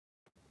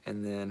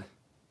and then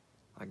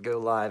I go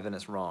live and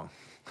it's wrong.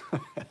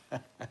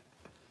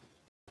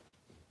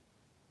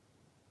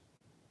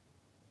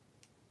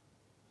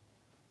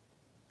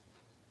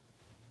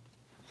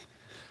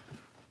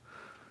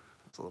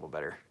 It's a little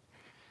better.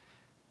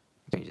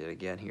 Change it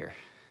again here.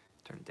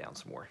 Turn it down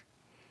some more.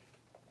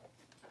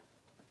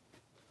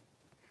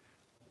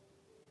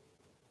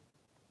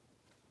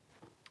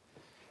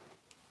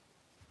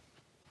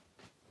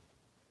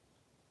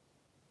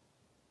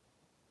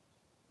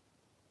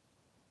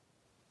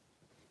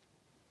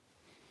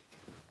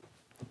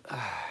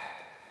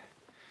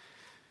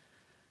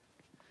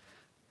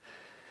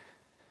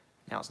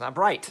 Now it's not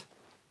bright.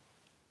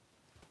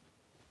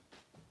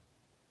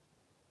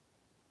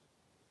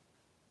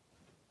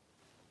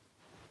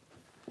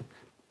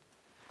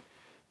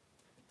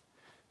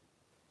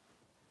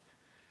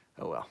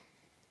 Oh well.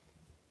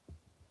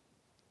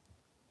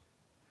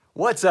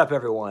 What's up,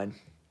 everyone?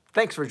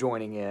 Thanks for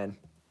joining in.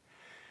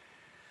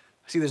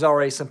 I see there's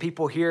already some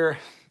people here.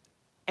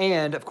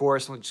 And, of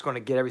course, I'm just going to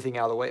get everything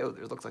out of the way. Oh,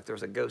 it looks like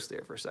there's a ghost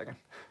there for a second.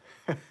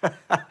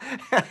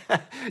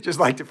 Just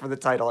liked it for the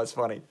title. It's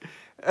funny.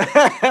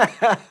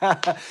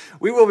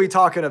 We will be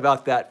talking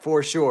about that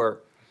for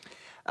sure.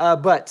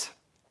 But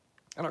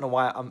I don't know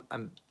why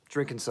I'm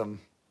drinking some...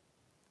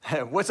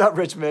 What's up,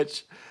 Rich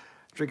Mitch?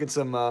 Drinking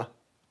some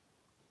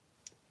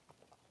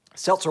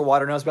seltzer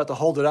water, and I was about to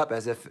hold it up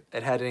as if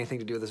it had anything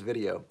to do with this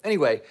video.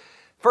 Anyway,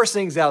 first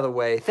things out of the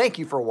way. Thank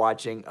you for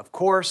watching, of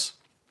course.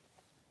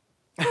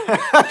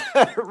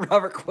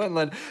 Robert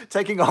Quinlan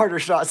taking harder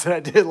shots than I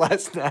did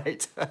last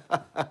night.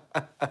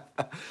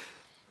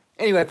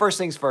 Anyway, first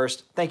things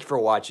first, thank you for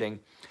watching.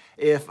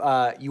 If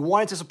you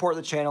wanted to support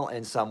the channel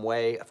in some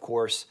way, of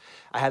course,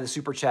 I have the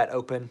super chat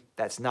open.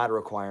 That's not a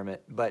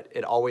requirement, but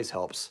it always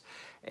helps.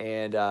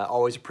 And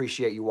always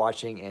appreciate you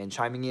watching and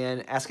chiming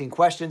in, asking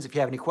questions. If you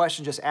have any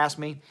questions, just ask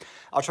me.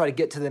 I'll try to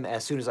get to them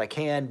as soon as I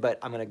can, but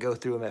I'm going to go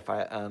through them if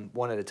I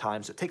one at a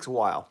time, so it takes a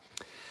while.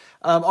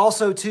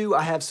 Also, too,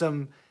 I have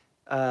some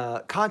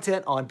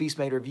content on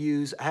Beastmade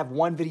Reviews. I have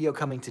one video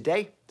coming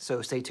today,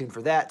 so stay tuned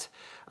for that.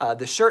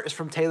 The shirt is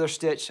from Taylor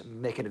Stitch.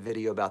 I'm making a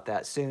video about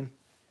that soon.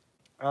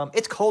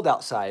 It's cold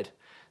outside,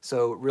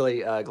 so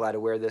really glad to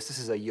wear this. This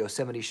is a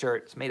Yosemite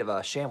shirt. It's made of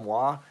a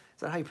chamois.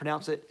 Is that how you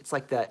pronounce it? It's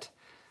like that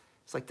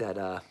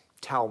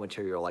towel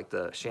material, like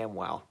the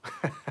ShamWow.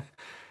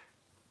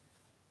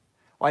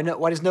 Why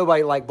does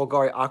nobody like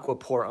Bulgari Aqua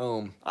Pour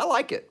Homme? I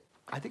like it.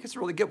 I think it's a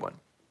really good one.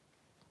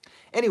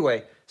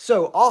 Anyway,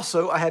 so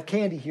also I have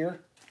candy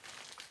here.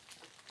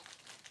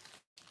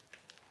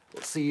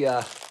 Let's see.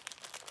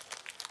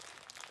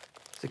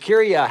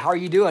 Zakiria, how are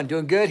you doing?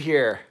 Doing good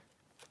here.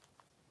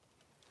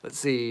 Let's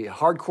see.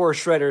 Hardcore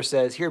Shredder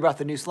says, hear about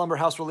the new Slumber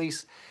House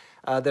release.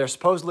 They're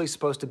supposedly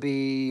supposed to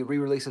be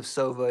re-release of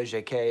Sova,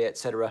 JK,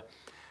 etc.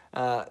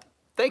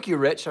 Thank you,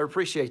 Rich. I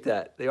appreciate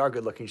that. They are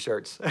good-looking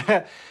shirts.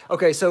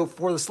 Okay, so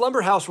for the Slumber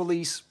House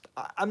release,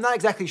 I'm not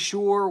exactly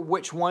sure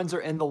which ones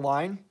are in the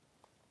line.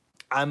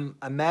 I'm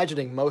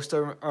imagining most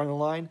are in the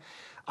line.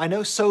 I know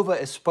Sova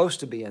is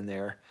supposed to be in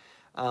there,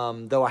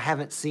 though I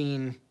haven't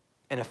seen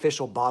an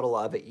official bottle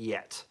of it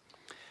yet.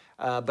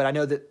 But I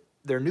know that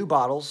they're new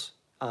bottles.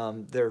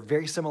 They're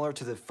very similar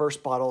to the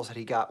first bottles that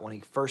he got when he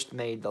first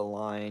made the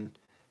line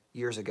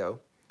years ago,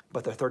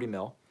 but they're 30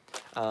 mil.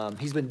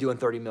 He's been doing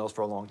 30 mils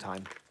for a long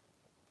time.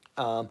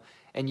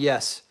 And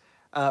yes,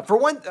 for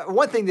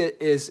one thing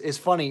that is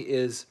funny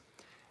is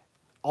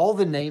all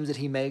the names that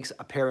he makes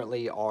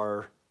apparently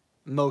are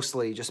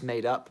mostly just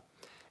made up,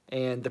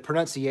 and the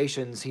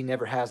pronunciations he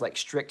never has like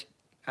strict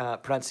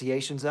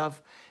pronunciations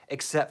of,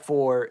 except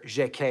for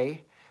JK,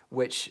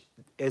 which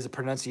is a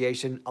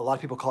pronunciation. A lot of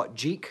people call it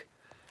Jeek,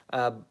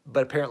 but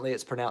apparently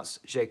it's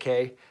pronounced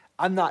JK.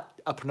 I'm not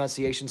a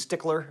pronunciation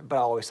stickler, but I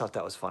always thought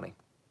that was funny.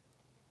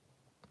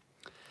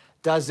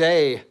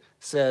 Daze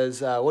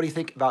says, what do you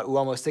think about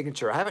Uomo's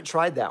signature? I haven't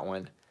tried that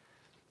one,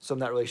 so I'm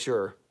not really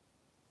sure.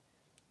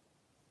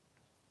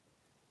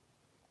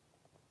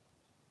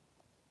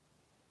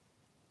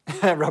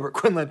 Robert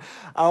Quinlan,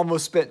 I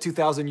almost spent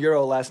 2,000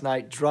 euro last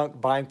night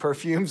drunk buying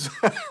perfumes,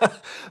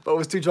 but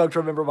was too drunk to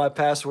remember my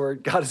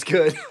password. God is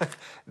good.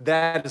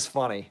 That is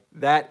funny.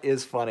 That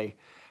is funny.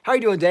 How are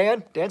you doing,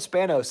 Dan? Dan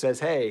Spano says,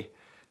 hey.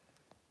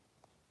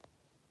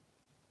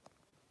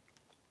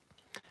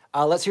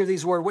 Let's hear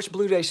these words. Which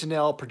Blue Day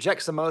Chanel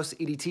projects the most,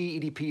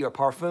 EDT, EDP, or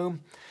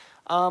Parfum?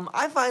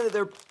 I find that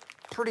they're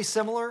pretty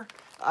similar.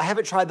 I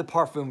haven't tried the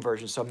Parfum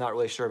version, so I'm not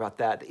really sure about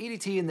that. The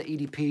EDT and the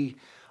EDP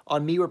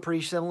on me were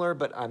pretty similar,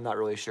 but I'm not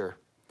really sure.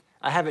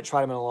 I haven't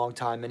tried them in a long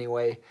time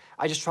anyway.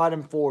 I just tried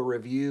them for a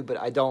review, but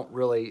I don't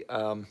really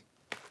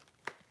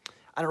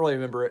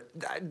remember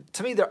it.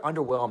 To me, they're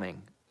underwhelming.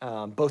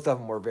 Both of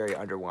them were very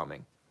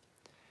underwhelming.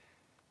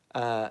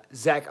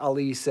 Zach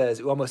Ali says,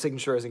 Uomo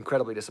signature is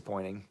incredibly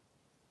disappointing.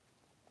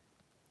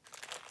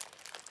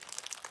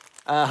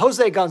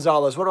 Jose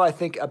Gonzalez, what do I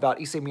think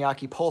about Issey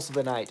Miyake Pulse of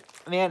the Night?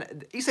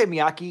 Man, Issey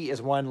Miyake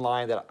is one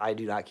line that I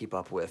do not keep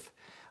up with,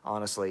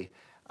 honestly.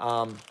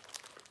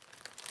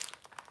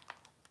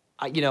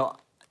 You know,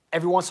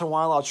 Every once in a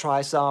while, I'll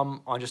try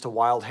some on just a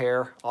wild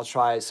hair. I'll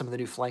try some of the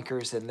new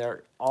flankers, and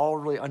they're all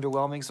really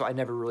underwhelming, so I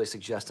never really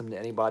suggest them to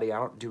anybody. I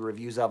don't do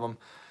reviews of them.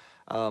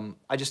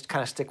 I just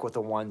kind of stick with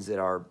the ones that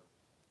are,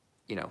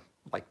 you know,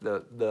 like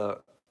the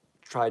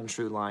tried and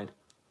true line.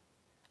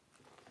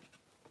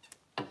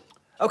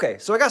 Okay,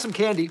 so I got some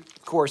candy,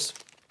 of course,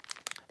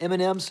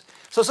 M&Ms.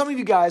 So some of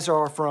you guys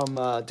are from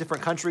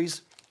different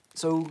countries,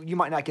 so you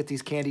might not get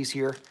these candies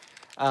here.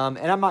 And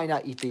I might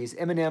not eat these.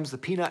 M&Ms, the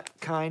peanut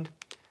kind.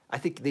 I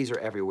think these are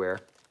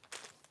everywhere.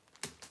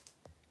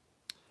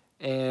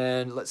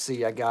 And let's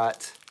see, I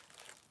got,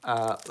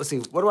 let's see,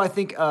 what do I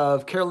think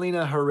of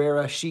Carolina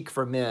Herrera Chic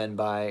for Men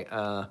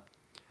by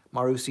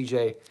Maru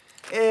CJ?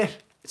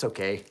 It's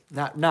okay.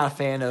 Not a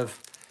fan of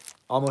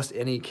almost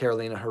any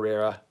Carolina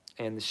Herrera,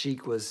 and the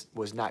Chic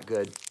was not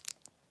good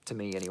to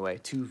me anyway.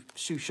 Too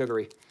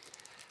sugary.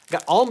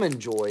 Got Almond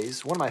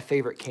Joys, one of my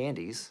favorite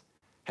candies.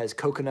 Has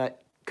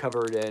coconut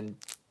covered in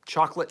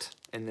chocolate,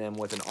 and then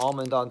with an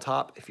almond on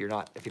top. If you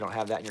don't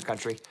have that in your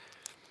country.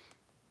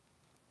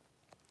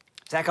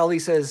 Zach Ali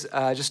says,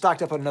 just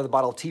stocked up on another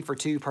bottle of tea for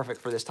two,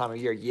 perfect for this time of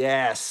year.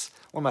 Yes,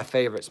 one of my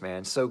favorites,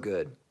 man, so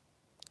good.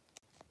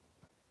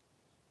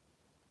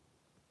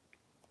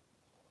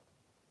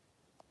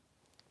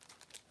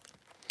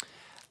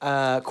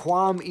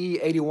 Quam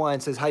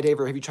E81 says, hi,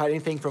 David, have you tried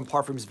anything from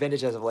Parfums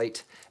Vintage as of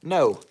late?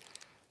 No,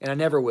 and I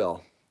never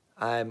will.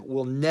 I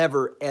will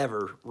never,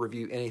 ever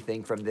review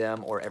anything from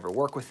them or ever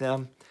work with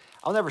them.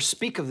 I'll never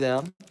speak of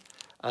them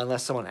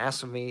unless someone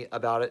asks me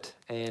about it,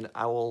 and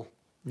I will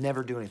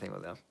never do anything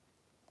with them.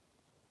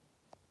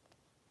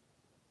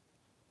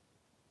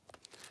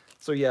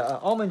 So yeah,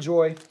 Almond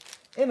Joy,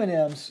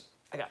 M&M's.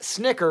 I got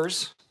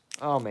Snickers.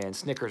 Oh man,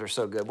 Snickers are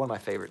so good. One of my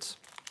favorites.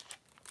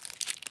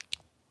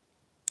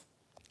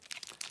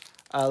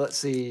 Let's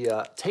see,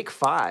 Take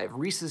 5,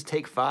 Reese's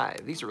Take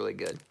 5. These are really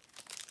good.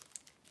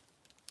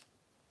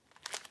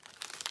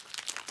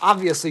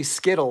 Obviously,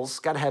 Skittles.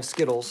 Got to have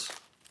Skittles.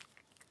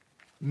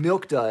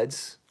 Milk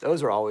Duds.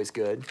 Those are always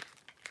good.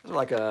 Those are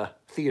like a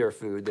theater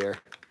food there.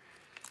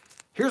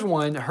 Here's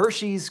one,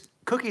 Hershey's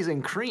Cookies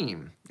and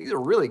Cream. These are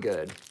really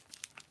good.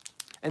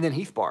 And then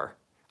Heath Bar.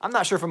 I'm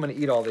not sure if I'm going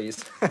to eat all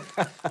these.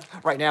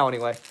 Right now,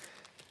 anyway.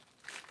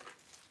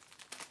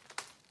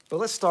 But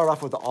let's start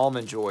off with the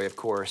Almond Joy, of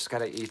course. Got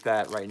to eat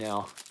that right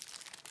now.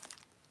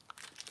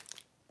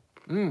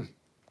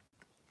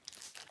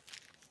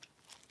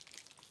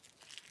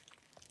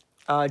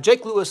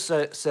 Jake Lewis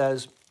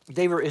says,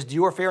 David, is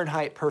Dior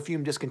Fahrenheit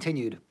perfume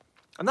discontinued?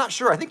 I'm not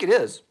sure. I think it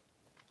is.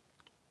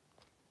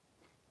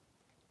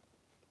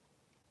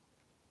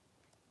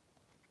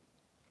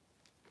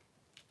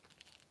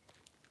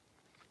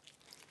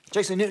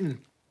 Jason Newton,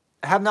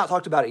 I have not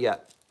talked about it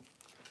yet.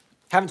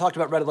 Haven't talked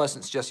about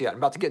Redolessence just yet. I'm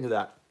about to get into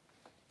that.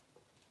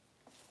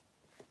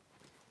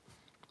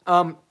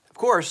 Of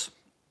course,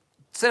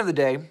 scent of the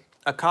day,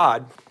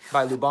 Akkad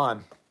by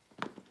Luban.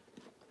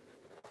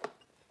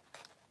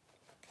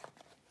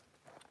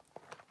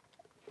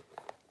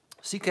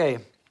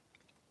 CK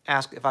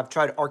asked if I've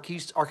tried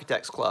Arquiste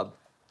Architects Club.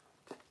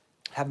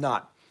 Have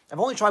not. I've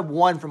only tried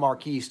one from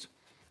Arquiste.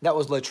 That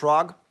was Le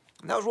Trog.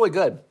 And that was really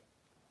good.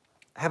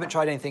 I haven't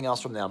tried anything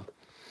else from them.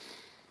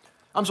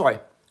 I'm sorry.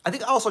 I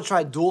think I also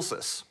tried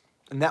Dulcis,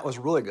 and that was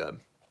really good.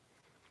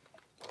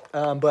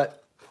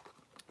 But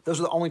those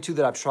are the only two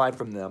that I've tried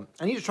from them.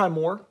 I need to try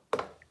more.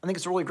 I think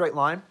it's a really great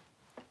line.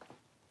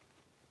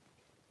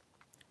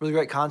 Really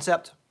great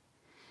concept.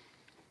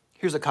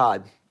 Here's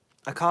Akkad.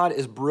 Akkad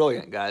is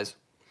brilliant, guys.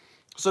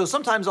 So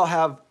sometimes I'll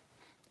have,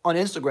 on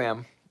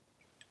Instagram,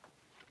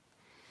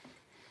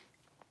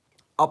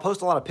 I'll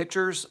post a lot of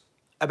pictures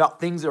about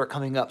things that are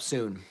coming up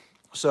soon.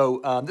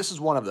 So this is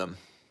one of them.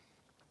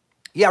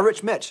 Yeah,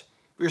 Rich Mitch,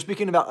 we were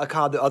speaking about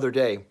Akkad the other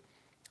day.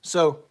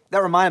 So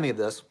that reminded me of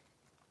this,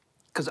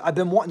 because I've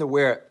been wanting to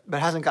wear it, but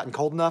it hasn't gotten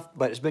cold enough,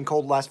 but it's been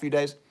cold the last few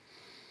days.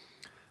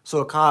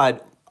 So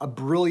Akkad, a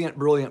brilliant,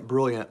 brilliant,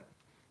 brilliant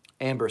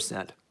amber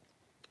scent.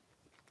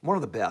 One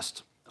of the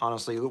best,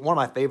 honestly. One of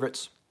my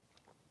favorites.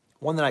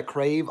 One that I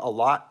crave a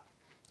lot.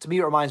 To me,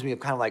 it reminds me of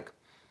kind of like,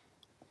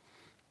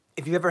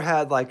 if you've ever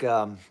had like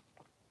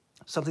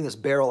something that's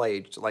barrel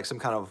aged, like some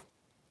kind of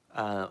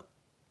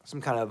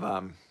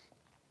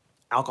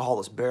alcohol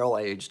that's barrel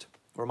aged.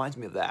 It reminds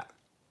me of that.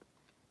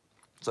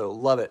 So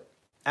love it,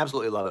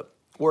 absolutely love it.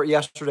 Wore it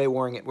yesterday,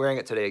 wearing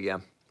it today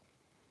again.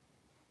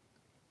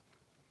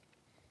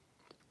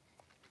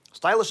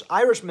 Stylish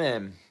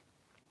Irishman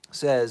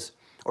says,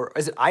 or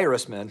is it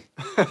Irishman?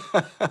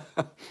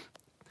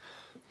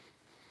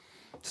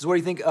 Says, what do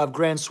you think of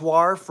Grand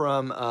Soir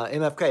from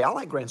MFK? I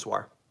like Grand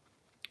Soir.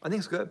 I think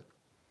it's good.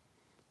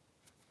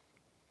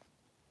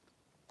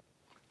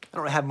 I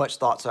don't have much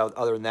thoughts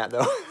other than that,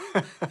 though.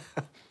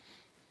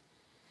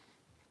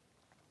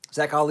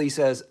 Zach Ali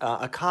says,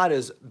 Akkad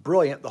is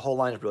brilliant. The whole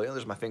line is brilliant.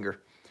 There's my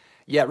finger.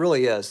 Yeah, it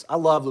really is. I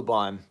love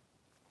Luban.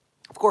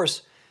 Of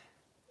course,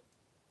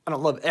 I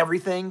don't love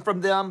everything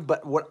from them,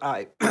 but what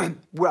I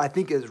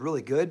think is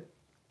really good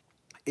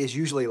is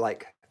usually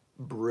like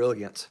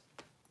brilliant.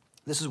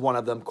 This is one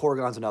of them.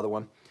 Colognes, another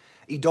one.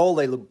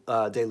 Idole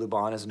de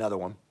Luban is another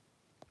one.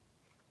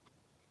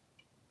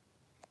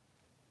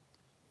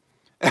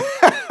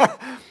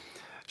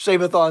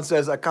 Shabathon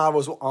says Akav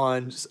was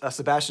on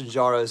Sebastian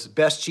Jara's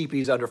Best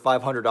Cheapies Under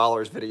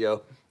 $500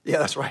 video. Yeah,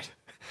 that's right.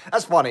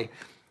 That's funny.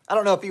 I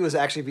don't know if he was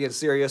actually being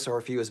serious or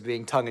if he was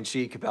being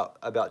tongue-in-cheek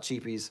about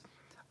cheapies.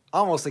 I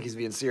almost think he's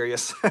being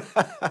serious.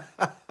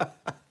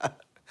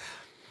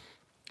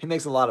 He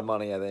makes a lot of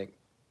money, I think.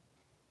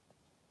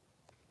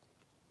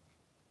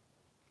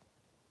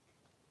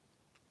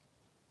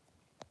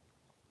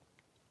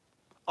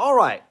 All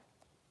right.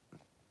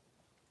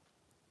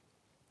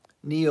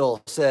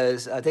 Neil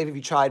says, Dave, have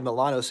you tried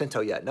Milano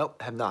Cinto yet?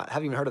 Nope, have not.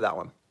 Haven't even heard of that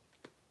one.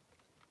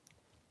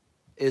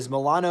 Is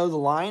Milano the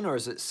line, or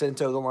is it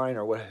Cinto the line,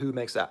 or what? Who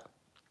makes that?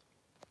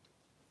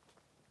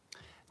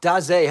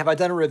 Daze, have I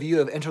done a review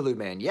of Interlude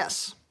Man?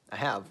 Yes, I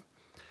have.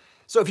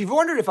 So if you've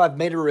wondered if I've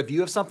made a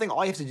review of something,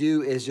 all you have to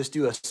do is just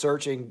do a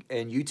search in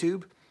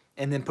YouTube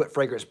and then put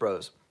Fragrance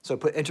Bros. So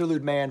put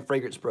Interlude Man,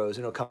 Fragrance Bros,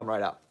 and it'll come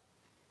right up.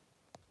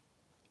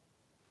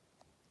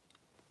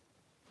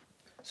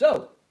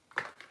 So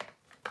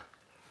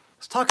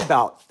let's talk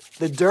about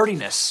the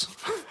dirtiness.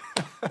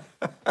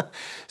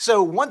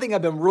 So one thing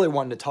I've been really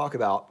wanting to talk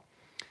about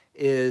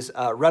is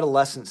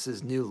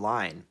Redolescence's new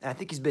line. And I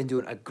think he's been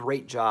doing a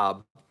great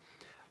job.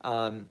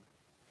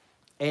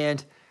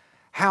 And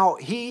how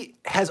he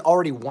has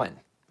already won.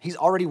 He's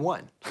already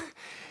won.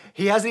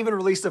 He hasn't even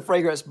released a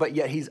fragrance, but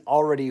yet he's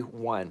already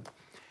won.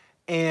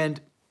 And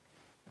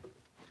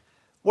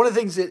one of the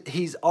things that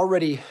he's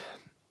already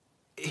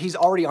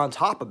on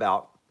top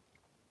about,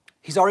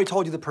 he's already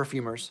told you the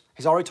perfumers.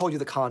 He's already told you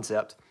the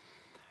concept.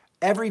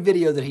 Every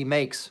video that he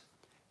makes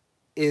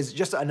is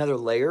just another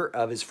layer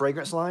of his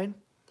fragrance line.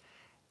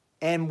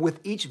 And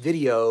with each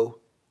video,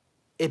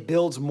 it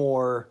builds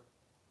more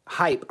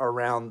hype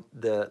around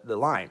the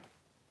line.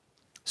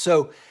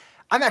 So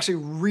I'm actually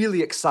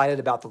really excited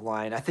about the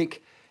line. I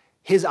think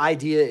his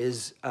idea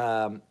is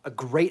a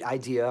great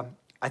idea.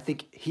 I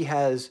think he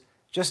has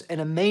just an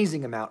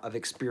amazing amount of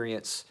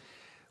experience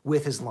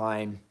with his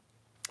line.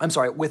 I'm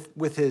sorry,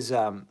 with his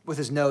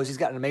nose. He's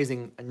got an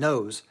amazing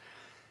nose.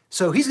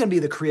 So he's going to be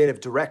the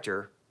creative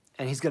director,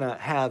 and he's going to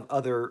have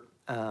other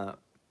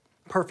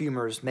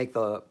perfumers make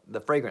the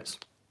fragrance.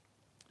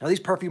 Now,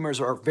 these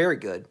perfumers are very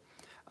good.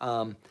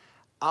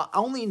 I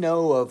only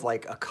know of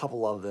like a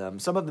couple of them.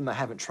 Some of them I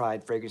haven't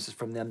tried fragrances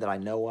from them that I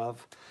know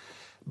of.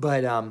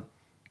 But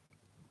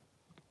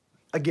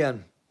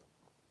again,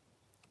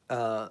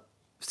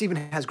 Stephen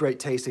has great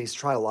taste and he's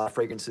tried a lot of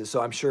fragrances.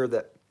 So I'm sure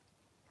that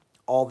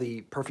all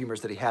the perfumers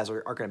that he has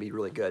are going to be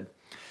really good.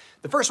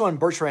 The first one,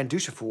 Bertrand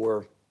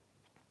Duchefort,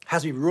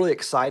 has me really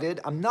excited.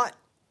 I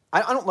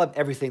don't love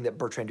everything that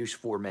Bertrand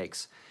Duchefort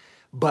makes,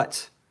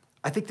 but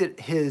I think that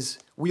his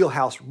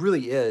wheelhouse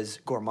really is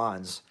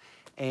gourmands,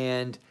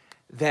 and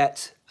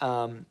that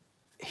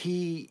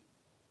he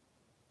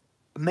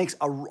makes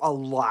a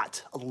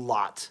lot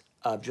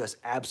of just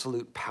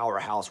absolute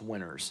powerhouse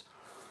winners.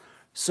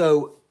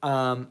 So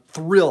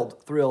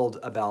thrilled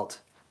about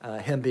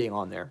him being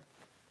on there.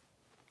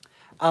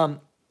 The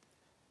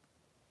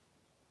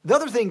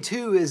other thing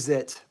too is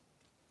that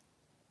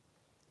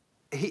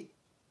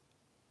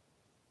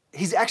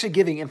he's actually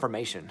giving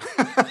information.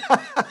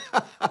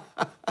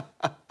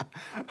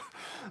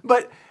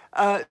 But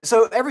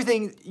so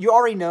everything, you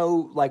already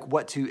know like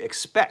what to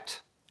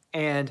expect,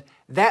 and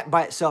that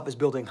by itself is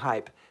building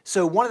hype.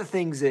 So one of the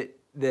things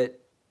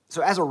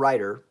so as a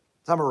writer,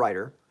 so I'm a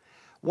writer,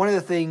 one of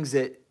the things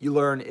that you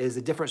learn is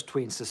the difference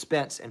between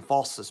suspense and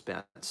false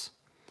suspense.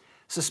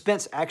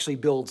 Suspense actually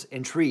builds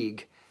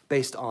intrigue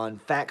based on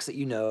facts that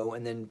you know,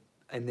 and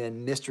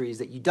then mysteries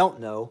that you don't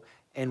know,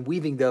 and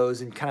weaving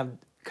those and kind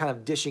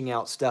of dishing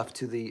out stuff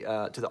to the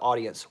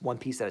audience one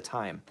piece at a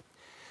time.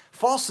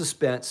 False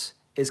suspense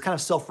is kind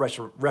of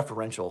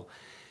self-referential,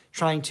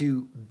 trying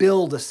to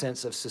build a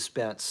sense of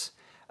suspense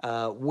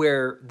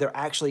where there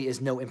actually is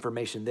no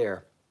information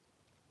there.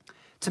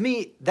 To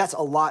me, that's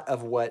a lot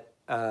of what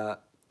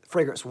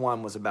Fragrance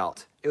One was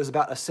about. It was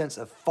about a sense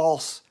of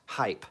false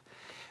hype,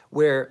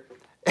 where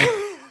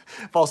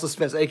false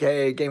suspense,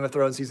 aka Game of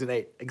Thrones Season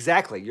 8.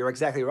 Exactly, you're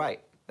exactly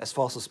right. That's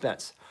false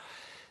suspense.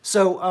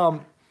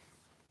 So,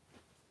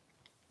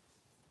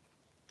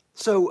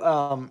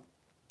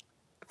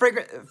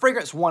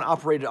 Fragrance One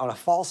operated on a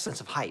false sense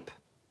of hype,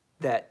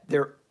 that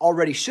there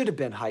already should have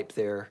been hype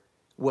there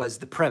was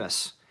the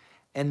premise,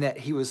 and that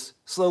he was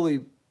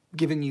slowly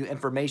giving you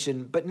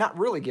information, but not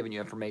really giving you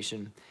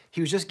information.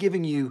 He was just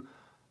giving you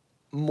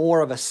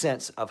more of a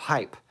sense of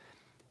hype,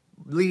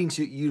 leading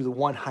to you the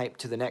one hype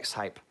to the next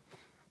hype.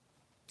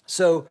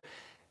 So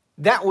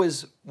that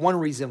was one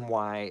reason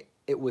why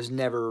it was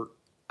never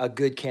a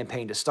good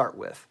campaign to start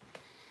with.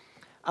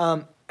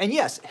 And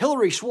yes,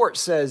 Hillary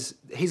Schwartz says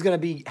he's going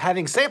to be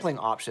having sampling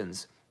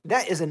options.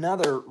 That is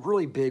another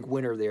really big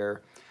winner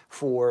there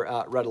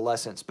for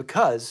Redolessence,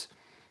 because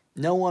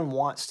no one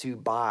wants to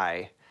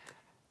blind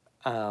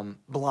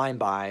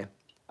buy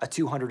a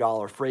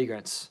 $200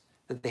 fragrance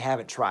that they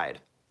haven't tried.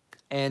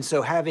 And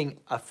so having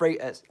a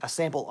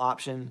sample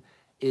option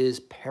is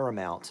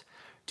paramount.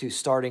 to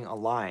starting a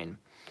line.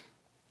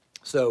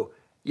 So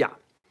yeah.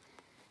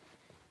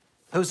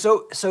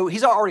 So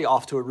he's already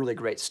off to a really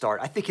great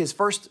start. I think his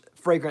first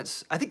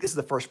fragrance, I think this is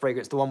the first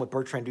fragrance, the one with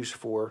Bertrand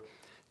Duchefort,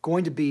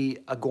 going to be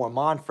a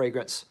gourmand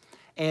fragrance.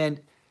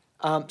 And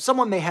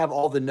someone may have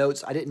all the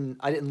notes. I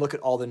didn't look at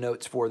all the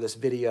notes for this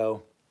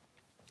video,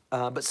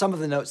 but some of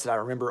the notes that I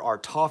remember are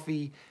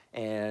toffee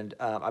and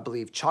I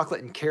believe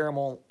chocolate and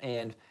caramel,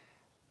 and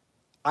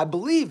I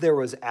believe there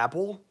was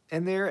apple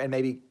in there and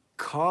maybe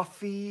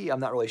coffee. I'm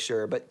not really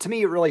sure, but to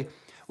me, it really,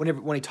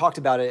 when he talked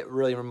about it, it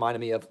really reminded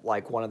me of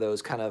like one of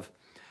those kind of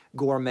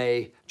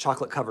gourmet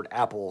chocolate-covered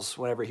apples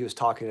whenever he was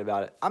talking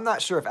about it. I'm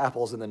not sure if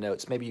apple's in the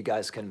notes. Maybe you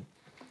guys can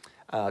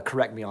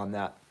correct me on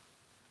that.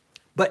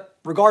 But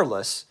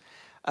regardless,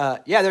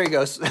 yeah, there he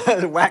goes.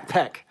 Whack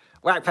Pack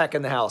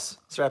in the house.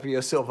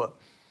 Serapio Silva.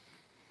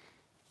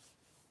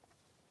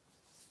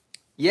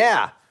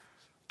 Yeah,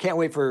 can't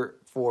wait for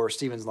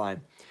Steven's line.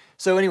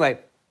 So anyway,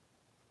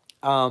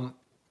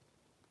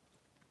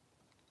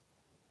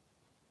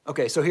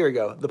 okay, so here we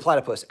go. The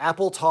platypus.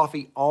 Apple,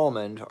 toffee,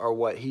 almond are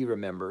what he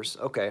remembers.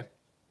 Okay.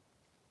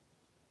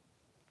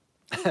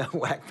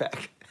 Whack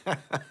Pack.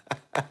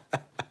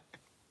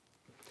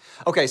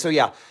 Okay, so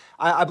yeah,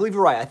 I believe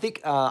you're right. I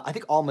think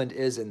almond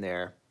is in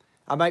there.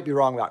 I might be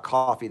wrong about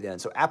coffee then.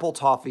 So apple,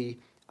 toffee.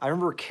 I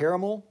remember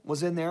caramel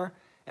was in there,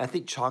 and I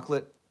think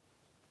chocolate.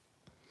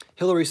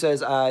 Hillary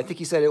says, I think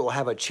he said it will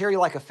have a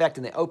cherry-like effect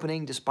in the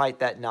opening, despite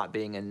that not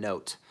being a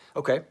note.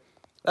 Okay,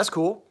 that's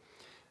cool.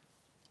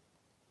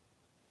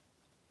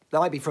 That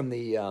might be from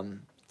the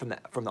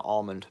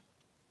almond.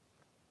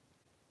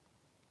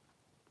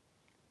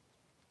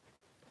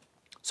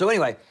 So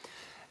anyway,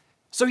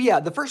 so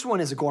yeah, the first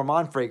one is a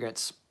gourmand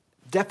fragrance,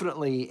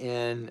 definitely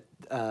in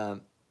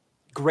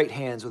great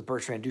hands with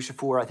Bertrand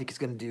Duchefort. I think he's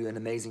going to do an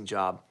amazing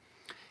job,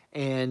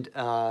 and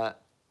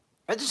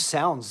it just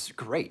sounds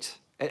great.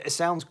 It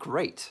sounds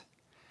great,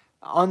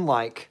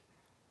 unlike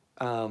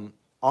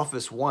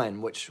Office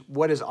One.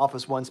 What is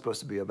Office One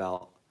supposed to be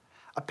about?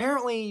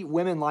 Apparently,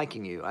 women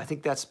liking you. I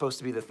think that's supposed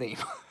to be the theme.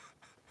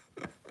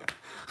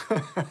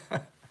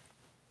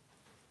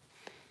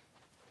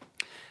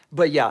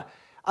 But yeah,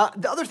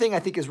 the other thing I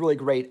think is really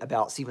great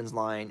about Steven's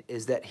line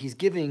is that he's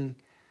giving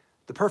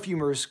the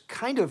perfumers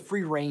kind of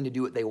free rein to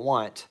do what they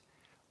want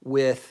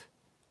with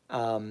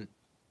a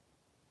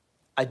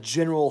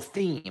general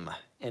theme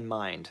in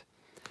mind,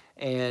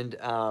 and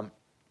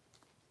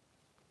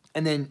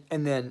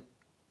then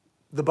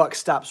the buck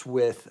stops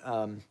with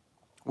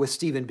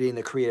Steven being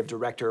the creative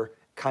director,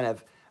 kind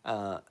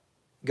of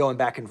going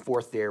back and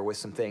forth there with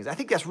some things. I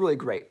think that's really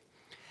great.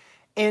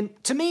 And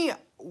to me,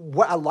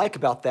 what I like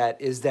about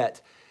that is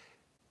that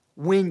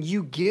when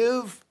you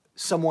give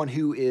someone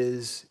who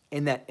is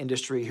in that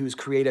industry, who's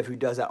creative, who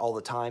does that all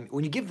the time,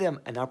 when you give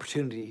them an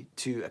opportunity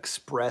to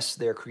express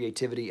their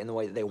creativity in the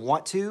way that they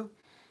want to,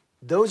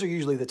 those are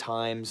usually the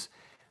times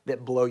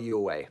that blow you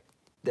away,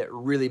 that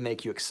really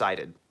make you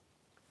excited.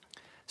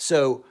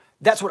 So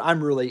that's what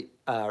I'm really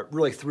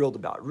thrilled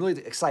about, really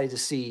excited to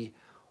see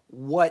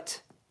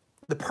what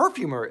the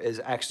perfumer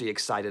is actually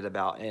excited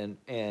about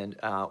and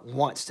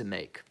wants to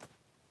make.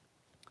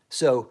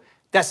 So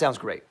that sounds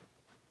great.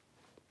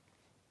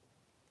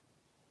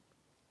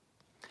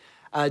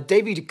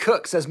 Davey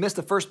Cook says, missed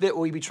the first bit.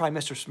 Will you be trying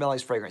Mr.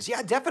 Smelly's fragrance?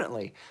 Yeah,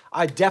 definitely.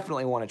 I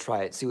definitely want to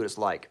try it, see what it's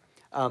like.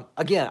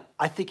 Again,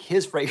 I think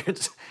his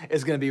fragrance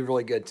is going to be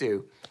really good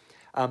too.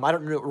 I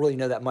don't really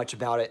know that much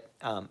about it.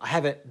 I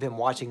haven't been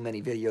watching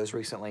many videos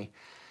recently.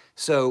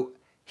 So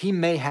he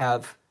may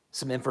have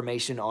some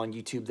information on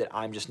YouTube that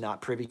I'm just not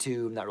privy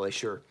to. I'm not really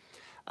sure.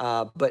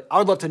 But I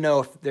would love to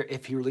know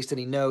if he released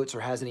any notes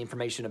or has any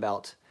information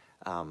about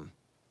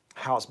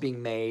how it's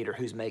being made or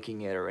who's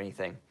making it or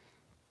anything.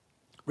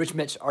 Rich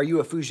Mitch, are you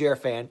a Fougere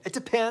fan? It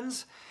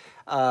depends.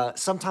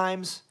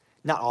 Sometimes,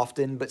 not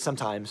often, but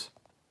sometimes.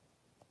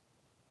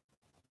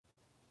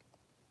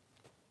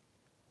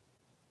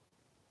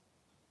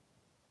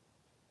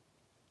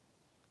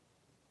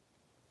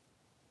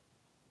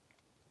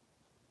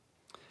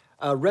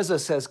 Reza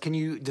says, can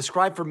you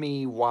describe for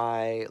me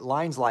why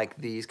lines like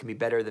these can be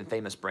better than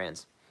famous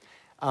brands?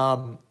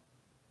 I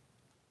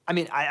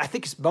mean, I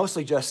think it's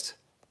mostly just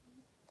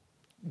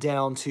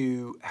down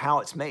to how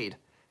it's made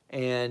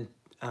and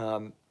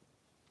the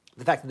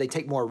fact that they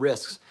take more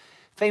risks.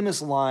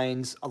 Famous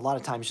lines a lot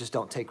of times just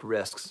don't take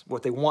risks.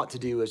 What they want to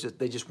do is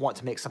they just want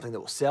to make something that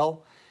will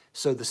sell.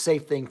 So the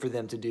safe thing for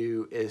them to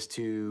do is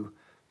to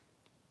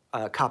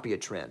copy a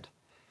trend.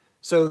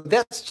 So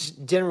that's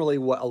generally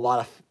what a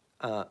lot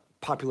of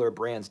popular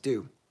brands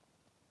do.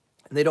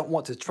 And they don't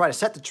want to try to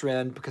set the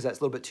trend because that's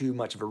a little bit too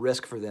much of a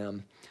risk for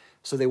them.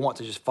 So they want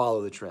to just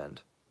follow the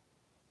trend.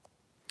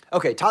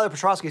 Okay, Tyler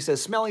Petrosky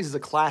says, Smellies is a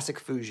classic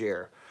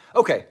Fougere.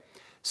 Okay,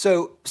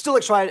 so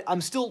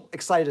I'm still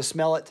excited to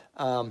smell it.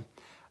 I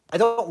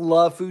don't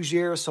love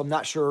Fougere, so I'm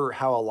not sure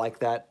how I'll like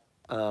that,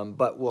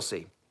 but we'll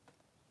see.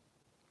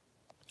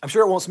 I'm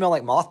sure it won't smell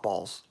like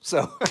mothballs,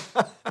 so,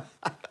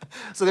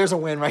 so there's a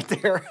win right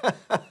there.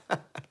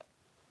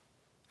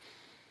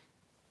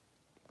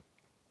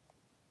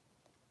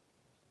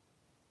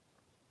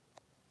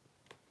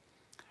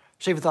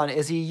 Shavathon,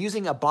 is he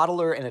using a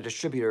bottler and a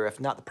distributor? If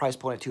not, the price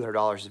point of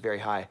 $200 is very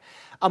high.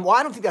 Well,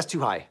 I don't think that's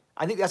too high.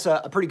 I think that's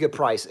a pretty good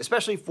price,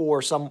 especially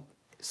for something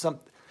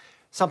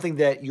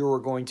that you're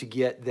going to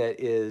get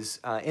that is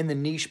in the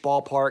niche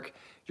ballpark.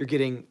 You're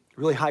getting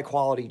really high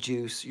quality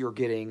juice. You're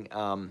getting,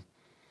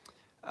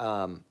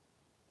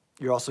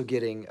 you're also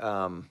getting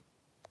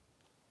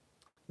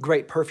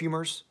great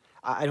perfumers.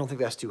 I don't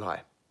think that's too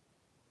high.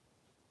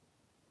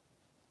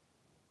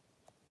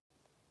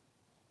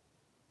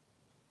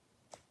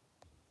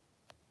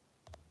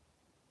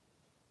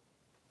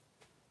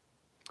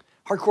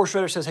 Hardcore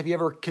Shredder says, have you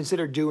ever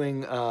considered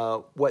doing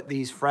what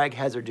these frag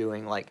heads are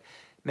doing, like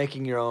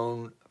making your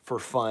own for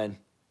fun?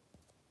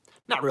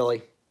 Not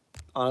really,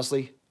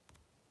 honestly.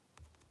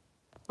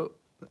 Oh,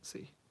 let's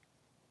see.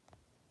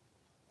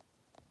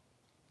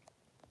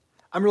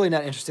 I'm really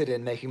not interested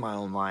in making my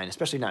own line,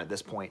 especially not at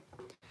this point.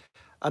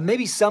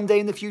 Maybe someday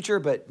in the future,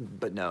 but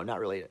no, not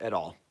really at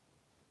all.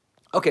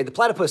 Okay, the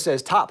platypus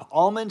says, top,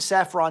 almond,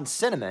 saffron,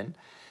 cinnamon,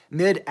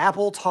 mid,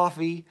 apple,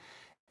 toffee,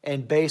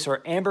 and base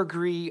are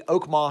ambergris,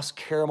 oak moss,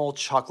 caramel,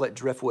 chocolate,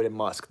 driftwood, and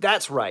musk.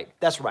 That's right.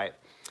 That's right.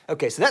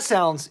 Okay, so that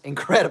sounds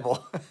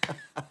incredible.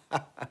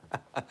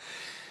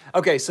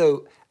 Okay,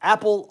 so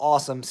apple,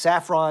 awesome.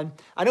 Saffron.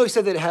 I know he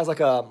said that it has like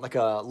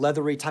a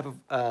leathery type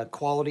of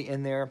quality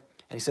in there,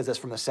 and he says that's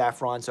from the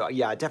saffron. So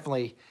yeah,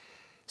 definitely,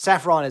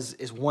 saffron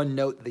is one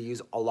note that they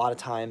use a lot of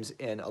times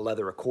in a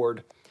leather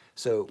accord.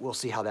 So we'll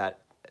see how that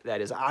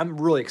is.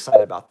 I'm really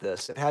excited about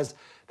this. It has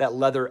that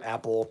leather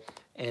apple,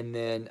 and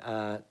then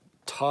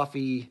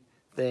toffee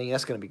thing.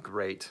 That's going to be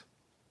great.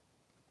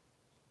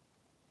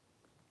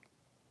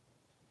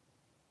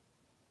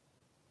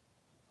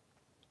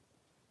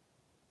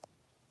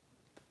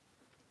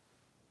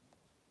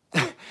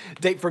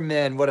 Date for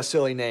Men, what a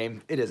silly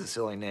name. It is a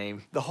silly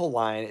name. The whole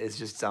line is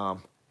just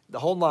dumb. The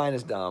whole line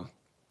is dumb.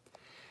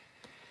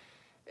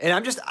 And I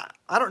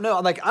don't know,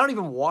 I don't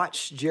even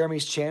watch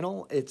Jeremy's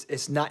channel.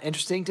 It's not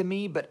interesting to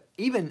me, but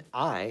even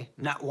I,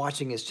 not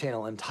watching his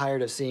channel, I'm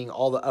tired of seeing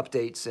all the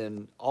updates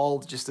and all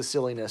just the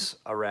silliness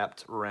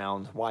wrapped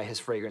around why his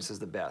fragrance is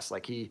the best.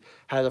 Like he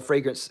had a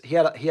fragrance, he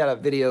had a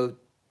video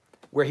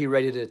where he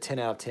rated it a 10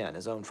 out of 10,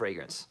 his own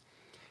fragrance.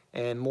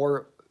 And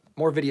more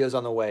videos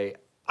on the way.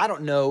 I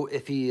don't know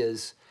if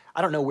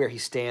I don't know where he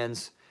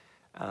stands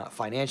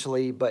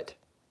financially, but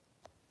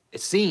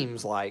it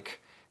seems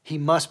like he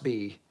must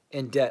be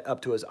in debt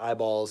up to his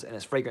eyeballs, and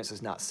his fragrance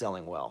is not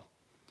selling well.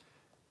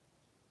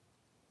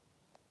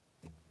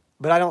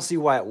 But I don't see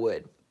why it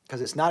would,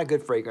 because it's not a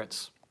good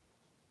fragrance,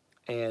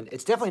 and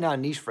it's definitely not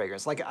a niche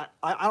fragrance. Like,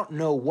 I don't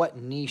know what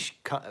niche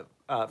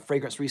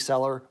fragrance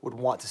reseller would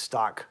want to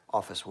stock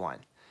Office One,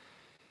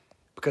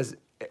 because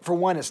for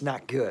one, it's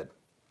not good,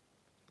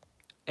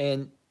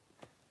 and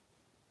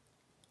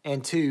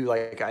two,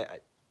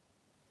 like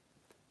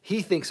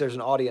he thinks there's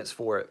an audience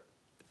for it,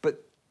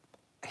 but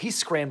he's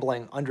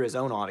scrambling under his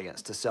own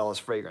audience to sell his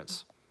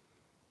fragrance.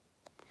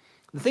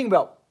 The thing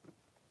about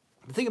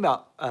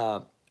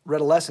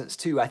Redolessence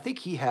too, I think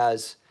he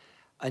has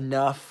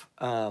enough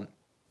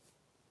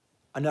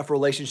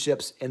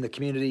relationships in the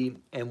community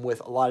and with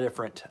a lot of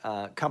different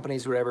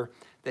companies, or whatever,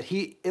 that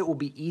it will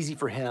be easy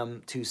for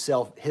him to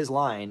sell his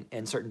line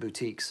in certain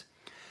boutiques.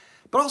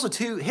 But also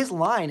too, his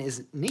line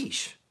is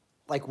niche.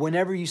 Like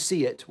whenever you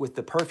see it with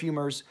the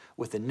perfumers,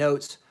 with the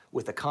notes,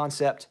 with the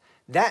concept,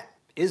 that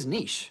is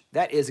niche.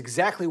 That is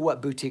exactly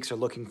what boutiques are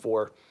looking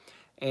for.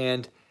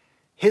 And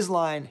his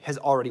line has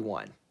already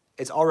won.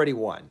 It's already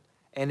won.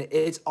 And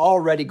it's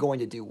already going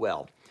to do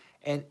well.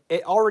 And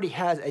it already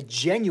has a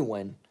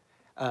genuine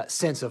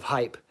sense of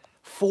hype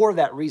for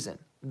that reason,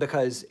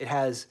 because it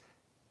has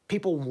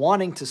people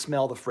wanting to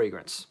smell the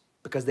fragrance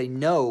because they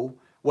know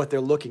what they're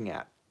looking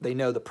at. They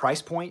know the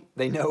price point.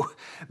 They know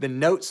the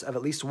notes of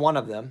at least one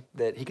of them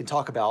that he can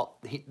talk about.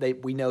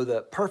 We know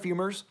the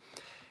perfumers.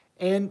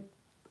 And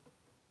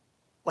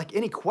like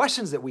any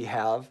questions that we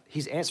have,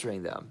 he's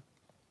answering them.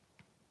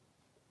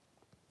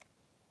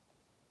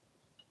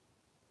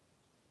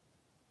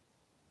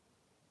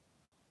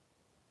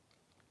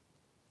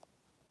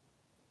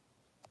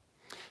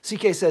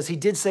 CK says he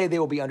did say they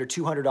will be under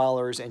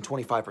 $200 and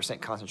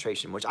 25%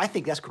 concentration, which I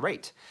think that's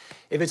great.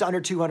 If it's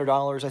under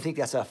 $200, I think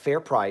that's a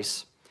fair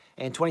price.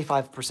 And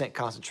 25%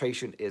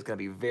 concentration is going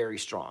to be very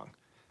strong.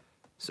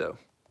 So,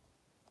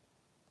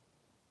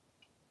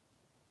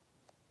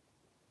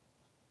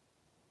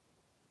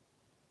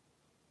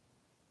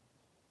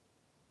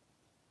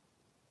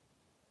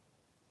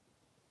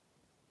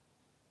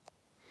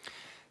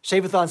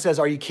 Shavathon says,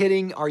 are you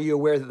kidding? Are you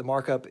aware that the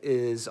markup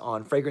is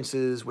on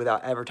fragrances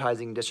without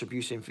advertising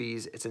distribution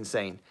fees? It's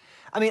insane.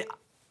 I mean,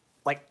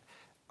 like,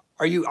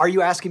 are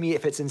you asking me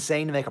if it's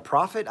insane to make a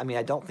profit? I mean,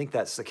 I don't think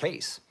that's the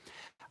case.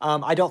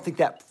 I don't think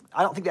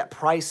that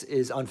price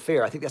is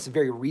unfair. I think that's a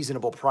very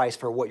reasonable price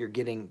for what you're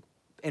getting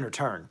in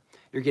return.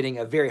 You're getting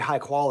a very high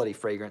quality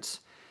fragrance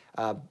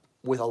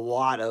with a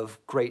lot of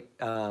great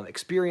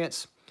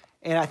experience,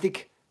 and I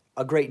think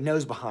a great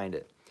nose behind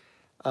it.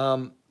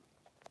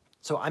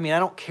 So I mean, I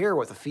don't care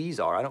what the fees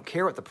are. I don't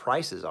care what the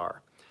prices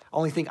are.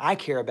 Only thing I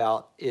care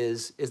about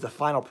is the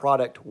final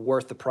product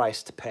worth the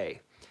price to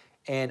pay?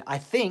 And I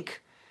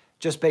think,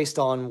 just based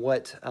on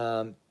what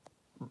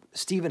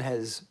Stephen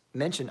has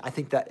mentioned, I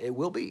think that it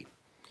will be.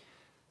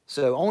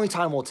 So only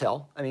time will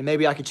tell. I mean,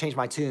 maybe I could change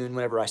my tune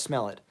whenever I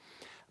smell it,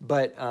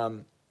 but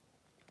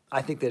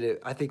I think that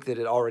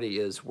it already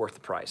is worth the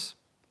price.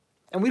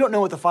 And we don't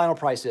know what the final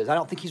price is. I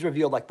don't think he's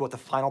revealed like what the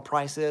final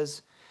price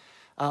is.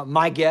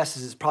 My guess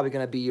is it's probably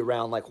going to be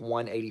around like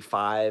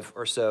 $185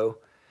 or so,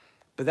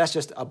 but that's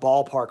just a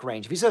ballpark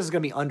range. If he says it's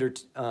going to be under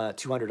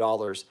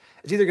 $200,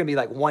 it's either going to be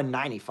like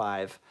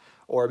 $195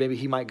 or maybe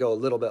he might go a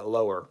little bit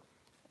lower.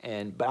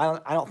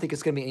 But I don't think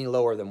it's going to be any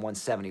lower than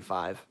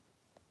 $175.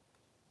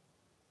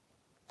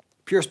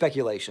 Pure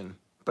speculation,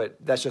 but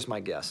that's just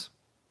my guess.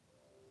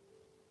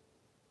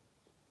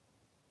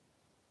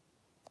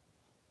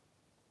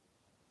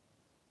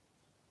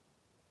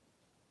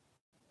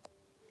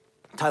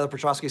 Tyler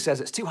Petrosky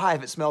says it's too high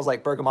if it smells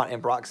like bergamot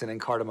and ambroxan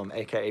and cardamom,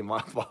 aka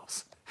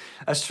mothballs.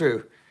 That's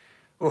true.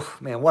 Oh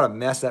man, what a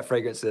mess that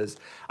fragrance is.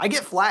 I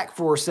get flack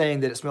for saying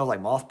that it smells like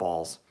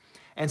mothballs.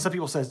 And some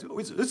people say,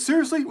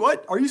 seriously,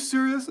 what? Are you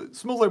serious? It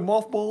smells like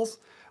mothballs?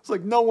 It's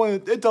like, no,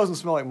 it doesn't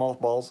smell like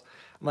mothballs.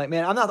 I'm like,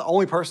 man, I'm not the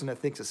only person that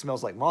thinks it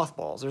smells like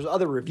mothballs. There's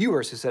other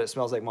reviewers who said it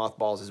smells like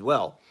mothballs as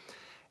well.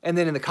 And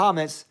then in the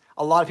comments,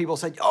 a lot of people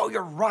said, oh,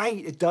 you're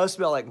right. It does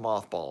smell like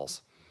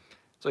mothballs.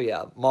 So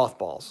yeah,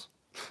 mothballs.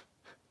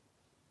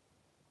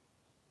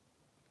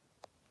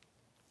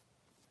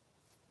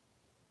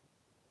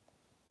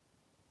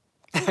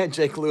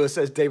 Jake Lewis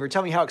says, David,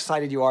 tell me how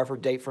excited you are for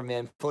Date for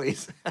Men,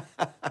 please.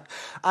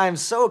 I am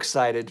so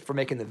excited for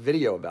making the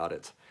video about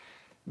it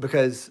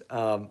because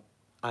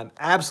I'm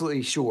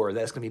absolutely sure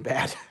that it's going to be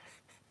bad.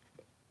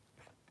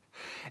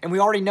 And we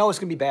already know it's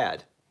going to be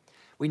bad.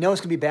 We know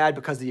it's going to be bad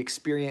because of the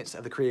experience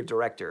of the creative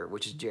director,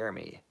 which is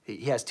Jeremy.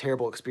 He has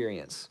terrible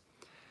experience.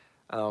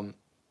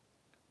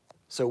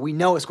 So we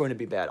know it's going to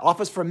be bad.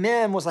 Office for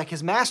Men was like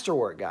his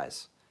masterwork,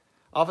 guys.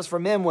 Office for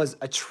Men was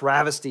a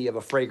travesty of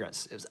a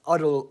fragrance. It was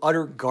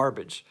utter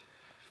garbage.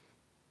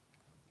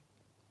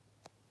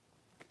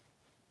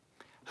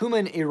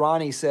 Human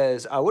Irani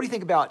says, what do you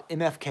think about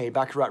MFK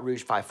Baccarat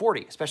Rouge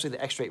 540, especially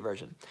the extrait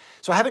version?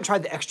 So I haven't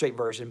tried the extrait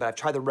version, but I've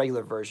tried the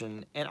regular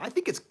version, and I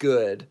think it's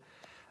good.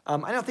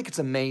 I don't think it's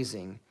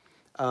amazing.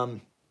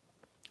 I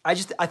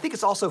think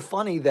it's also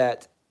funny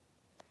that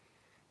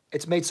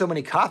it's made so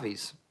many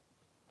copies.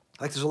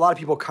 Like there's a lot of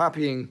people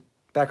copying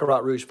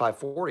Baccarat Rouge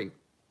 540.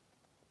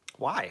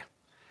 Why?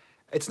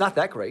 It's not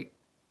that great.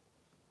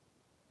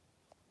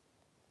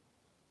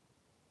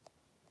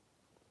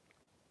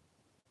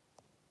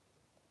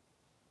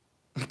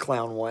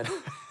 Clown 1.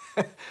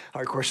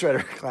 Hardcore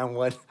Shredder, Clown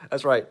 1.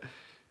 That's right.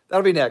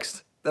 That'll be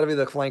next. That'll be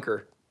the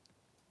flanker.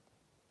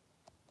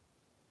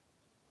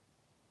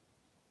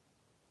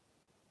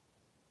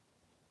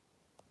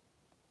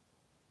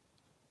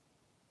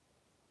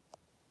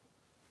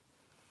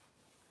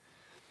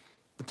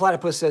 The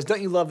Platypus says,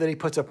 don't you love that he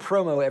puts a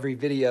promo every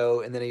video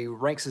and then he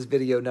ranks his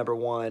video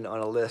 #1 on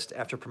a list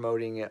after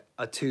promoting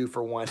a 2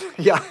 for 1?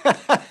 Yeah.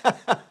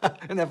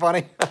 Isn't that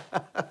funny?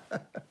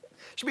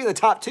 Should be the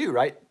top 2,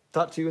 right?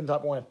 Top 2 and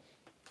top 1.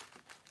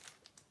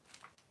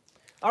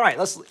 All right,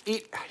 let's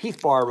eat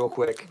Heath Bar real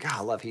quick. God,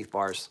 I love Heath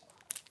Bars.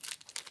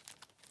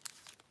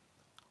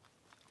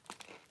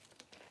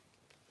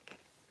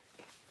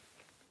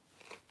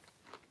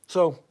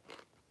 So,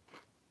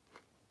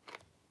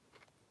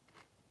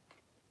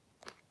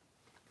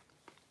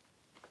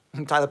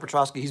 Tyler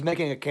Petrosky, he's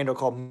making a candle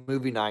called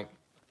Movie Night.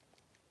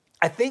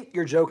 I think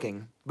you're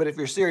joking, but if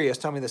you're serious,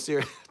 tell me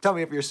tell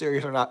me if you're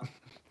serious or not.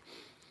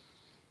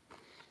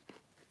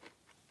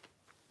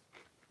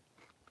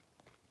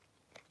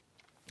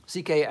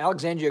 CK,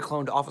 Alexandria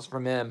cloned Office for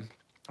Men,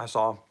 I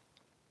saw.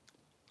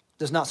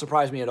 Does not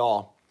surprise me at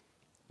all.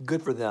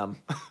 Good for them.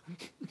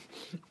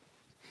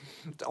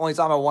 It's the only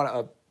time I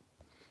want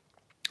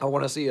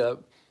to see a.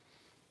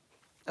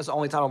 That's the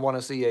only time I want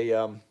to see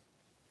a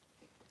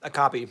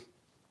copy.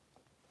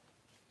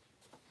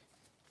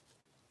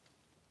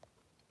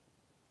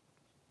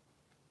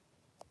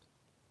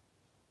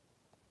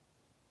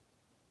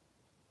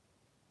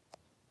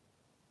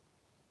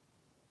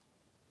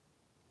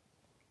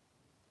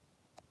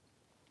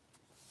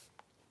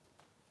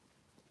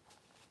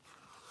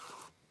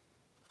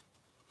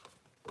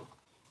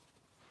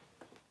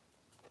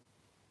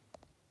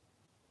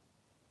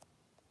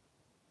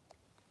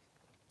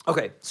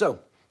 Okay, so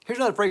here's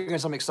another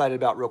fragrance I'm excited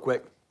about real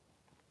quick.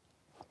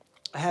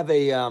 I have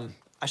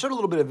I showed a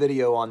little bit of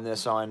video on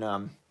this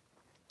on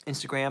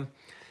Instagram.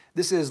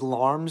 This is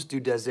L'Armes du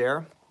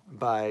Désert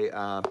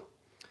by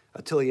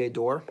Atelier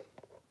d'Or.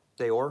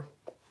 God,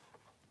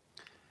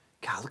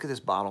 look at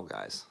this bottle,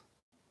 guys.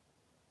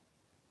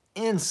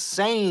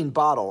 Insane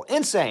bottle,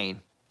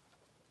 insane.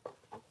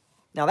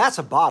 Now that's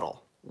a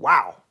bottle,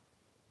 wow,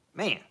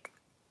 man.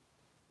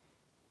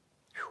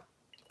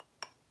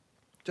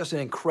 Just an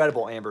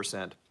incredible amber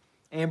scent.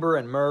 Amber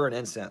and myrrh and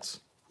incense.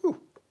 Whew.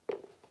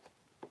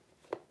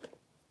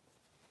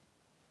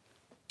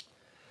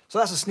 So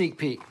that's a sneak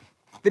peek.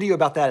 Video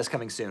about that is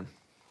coming soon.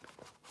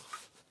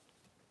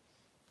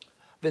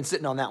 Been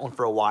sitting on that one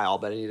for a while,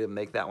 but I need to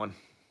make that one.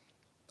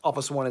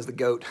 Office One is the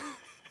goat.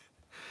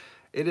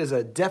 It is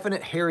a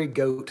definite hairy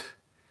goat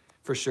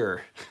for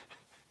sure.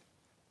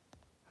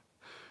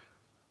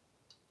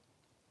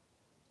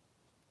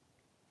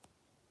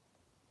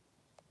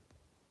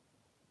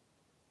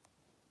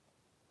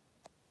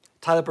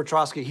 Tyler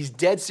Petrosky, he's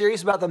dead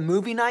serious about the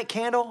movie night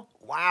candle?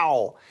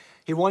 Wow.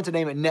 He wanted to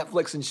name it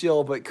Netflix and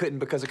Chill, but couldn't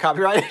because of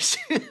copyright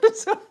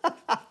issues.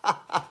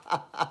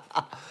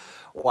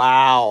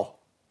 Wow.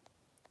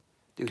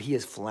 Dude, he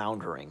is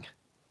floundering.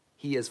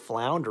 He is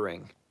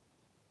floundering.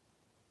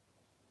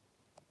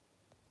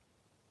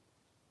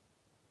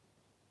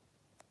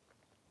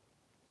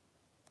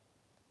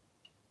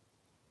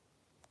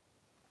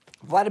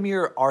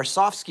 Vladimir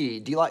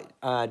Arsovsky,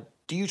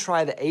 do you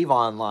try the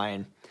Avon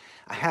line?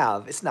 I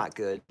have. It's not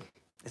good.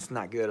 It's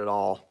not good at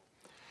all.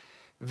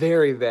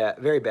 Very bad.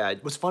 Very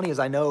bad. What's funny is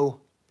I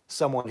know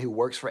someone who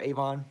works for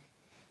Avon,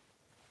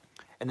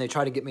 and they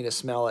tried to get me to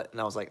smell it,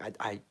 and I was like,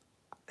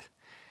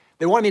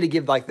 they wanted me to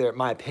give like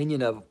my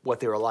opinion of what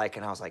they were like,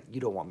 and I was like, you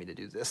don't want me to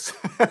do this.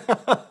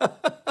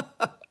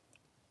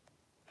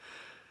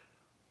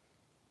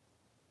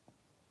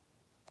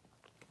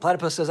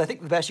 Platypus says, I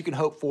think the best you can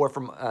hope for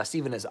from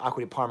Steven is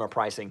Acqua di Parma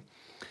pricing.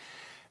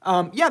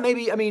 Yeah,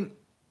 maybe. I mean,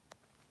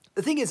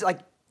 the thing is, like,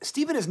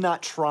 Steven is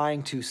not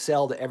trying to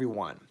sell to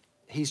everyone.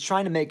 He's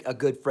trying to make a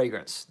good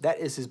fragrance. That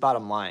is his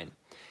bottom line.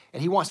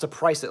 And he wants to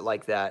price it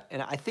like that.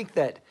 And I think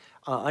that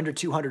under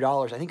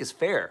 $200, I think is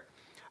fair.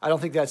 I don't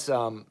think that's,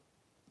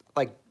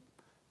 like,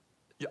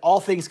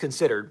 all things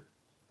considered,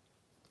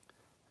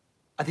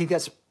 I think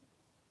that's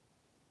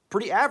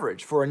pretty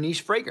average for a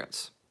niche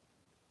fragrance.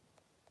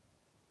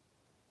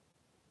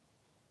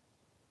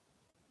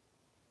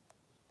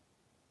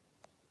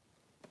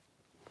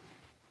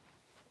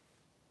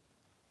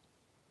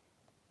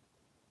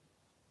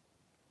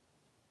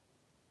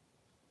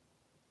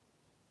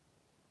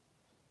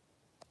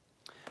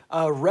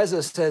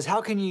 Reza says,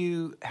 how can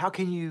you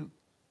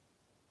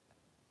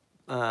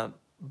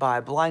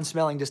by blind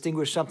smelling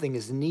distinguish something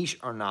as niche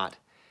or not?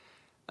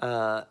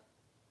 You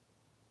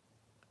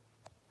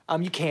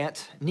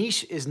can't.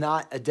 Niche is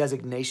not a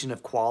designation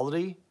of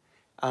quality.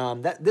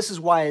 This is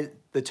why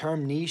the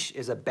term niche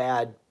is a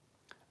bad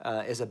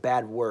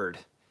word.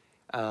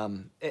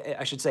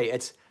 I should say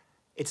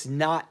it's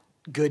not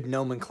good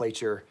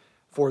nomenclature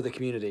for the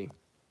community.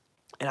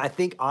 And I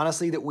think,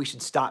 honestly, that we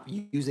should stop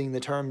using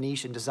the term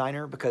niche and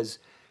designer because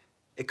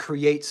it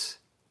creates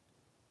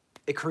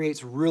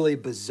really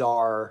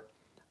bizarre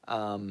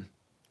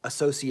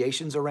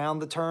associations around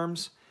the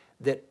terms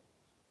that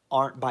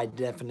aren't by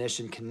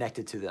definition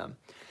connected to them.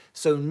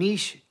 So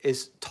niche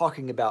is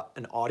talking about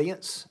an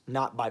audience,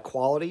 not by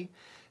quality.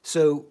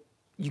 So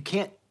you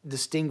can't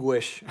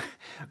distinguish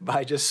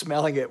by just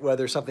smelling it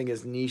whether something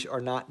is niche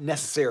or not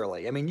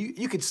necessarily. I mean,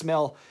 you could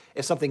smell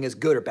if something is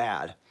good or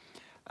bad.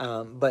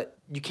 But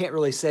you can't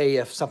really say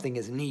if something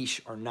is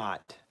niche or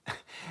not.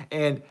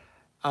 And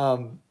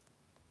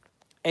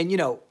you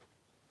know,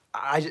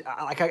 I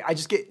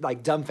just get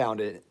like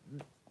dumbfounded.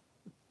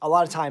 A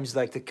lot of times,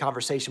 like the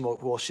conversation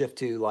will shift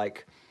to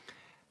like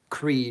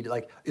Creed.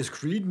 Like, is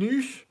Creed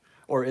niche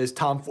or is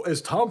Tom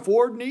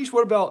Ford niche?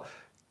 What about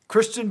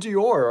Christian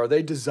Dior? Are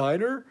they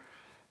designer?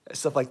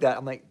 Stuff like that.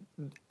 I'm like,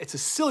 it's a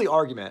silly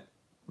argument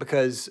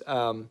because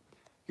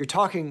you're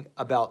talking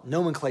about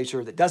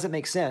nomenclature that doesn't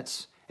make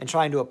sense. And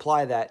trying to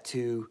apply that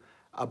to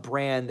a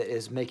brand that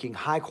is making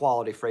high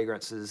quality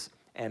fragrances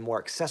and more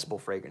accessible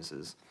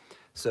fragrances.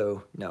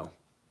 So, no.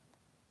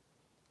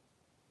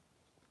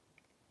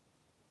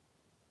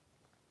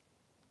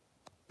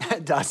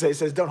 Dase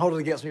says, don't hold it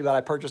against me, but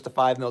I purchased a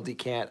 5 ml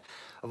decant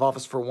of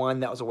Office for One.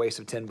 That was a waste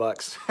of $10.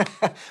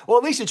 Well,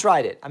 at least you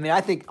tried it. I mean,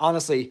 I think,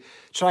 honestly,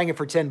 trying it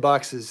for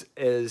 $10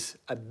 is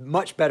a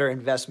much better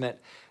investment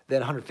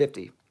than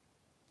 $150.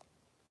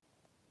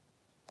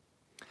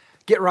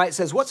 Get Right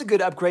says, what's a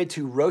good upgrade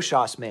to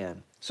Rochas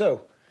Man?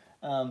 So,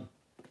 I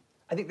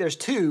think there's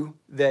two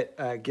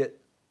that get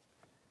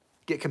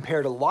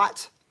compared a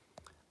lot.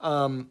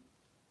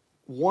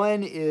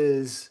 One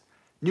is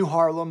New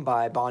Harlem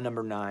by Bond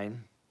Number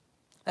 9.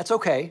 That's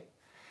okay.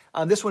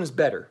 This one is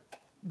better.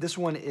 This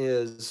one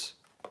is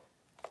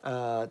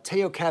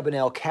Teo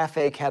Cabanel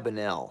Cafe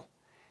Cabanel.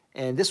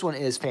 And this one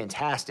is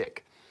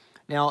fantastic.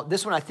 Now,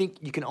 this one, I think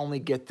you can only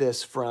get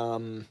this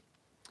from,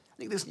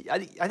 I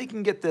think you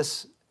can get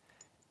this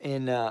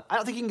in, I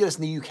don't think you can get this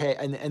in the UK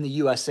and the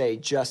USA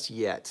just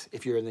yet,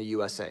 if you're in the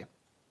USA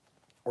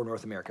or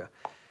North America.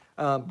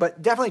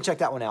 But definitely check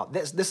that one out.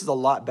 This is a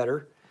lot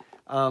better.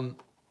 And,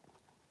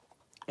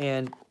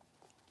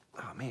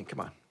 oh man, come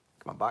on,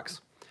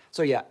 box.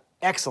 So yeah,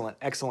 excellent.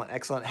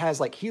 It has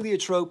like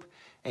heliotrope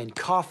and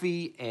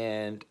coffee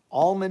and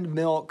almond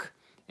milk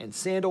and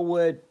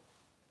sandalwood.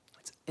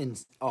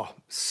 Oh,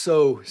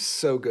 so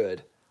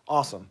good.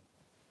 Awesome.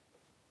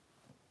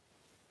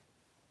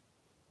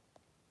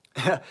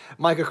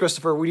 Micah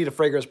Christopher, we need a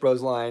Fragrance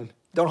Bros line.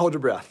 Don't hold your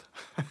breath.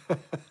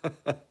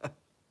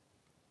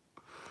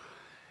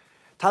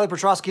 Tyler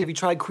Petrosky, have you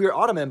tried Queer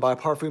Ottoman by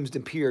Parfums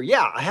d'Empire?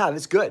 Yeah, I have.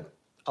 It's good.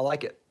 I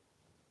like it.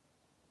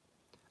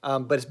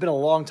 But it's been a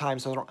long time,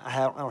 so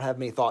I don't have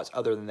many thoughts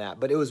other than that.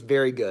 But it was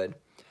very good.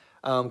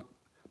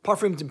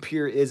 Parfums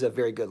Impure is a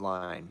very good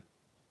line.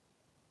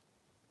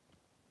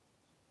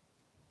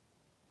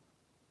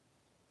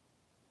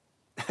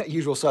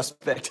 Usual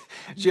suspect.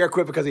 JR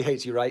quit because he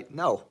hates you, right?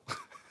 No.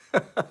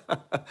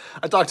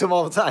 I talk to him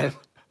all the time.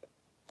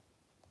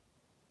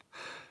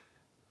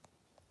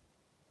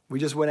 We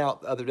just went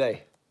out the other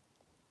day.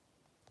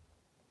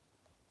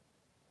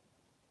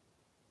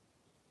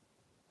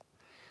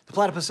 The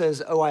Platypus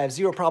says, oh, I have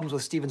zero problems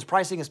with Steven's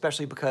pricing,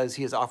 especially because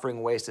he is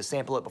offering ways to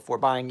sample it before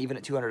buying. Even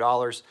at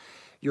 $200,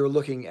 you're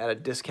looking at a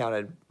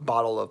discounted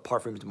bottle of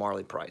Parfums de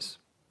Marly price.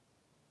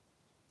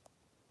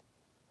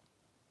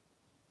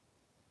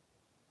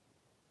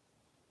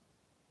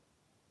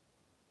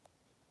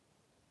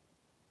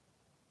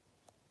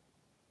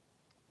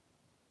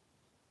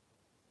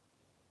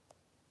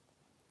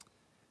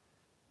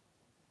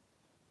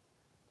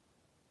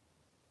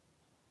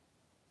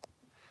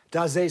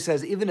 Daze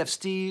says, even if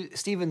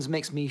Stevens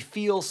makes me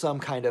feel some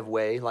kind of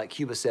way, like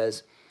Cuba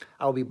says,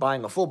 I will be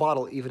buying a full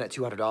bottle even at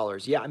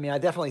 $200. Yeah, I mean, I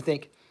definitely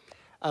think,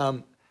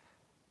 I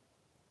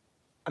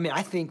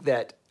think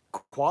that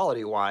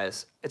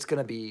quality-wise, it's going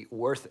to be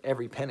worth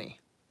every penny.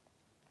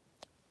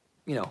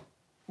 You know,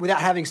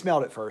 without having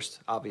smelled it first,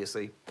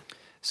 obviously.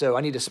 So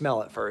I need to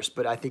smell it first,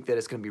 but I think that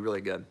it's going to be really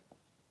good.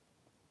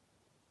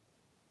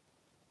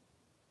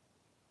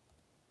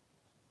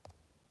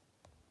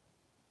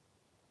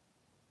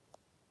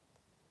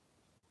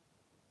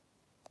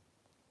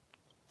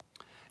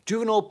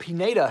 Juvenile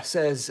Pineda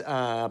says,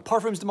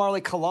 Parfums de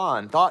Marly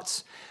Colognes,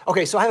 thoughts?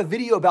 Okay, so I have a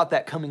video about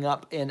that coming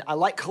up, and I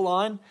like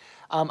Colognes.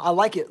 I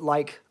like it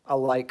like I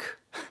like,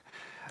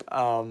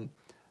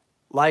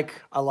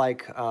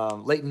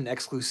 Latent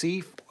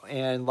Exclusive,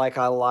 and like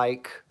I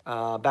like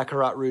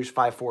Baccarat Rouge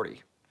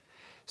 540.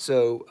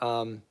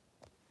 So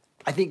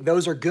I think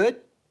those are good,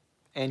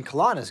 and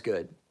Colognes is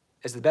good.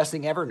 It's the best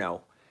thing ever,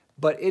 no.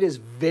 But it is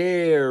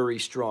very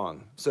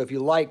strong. So if you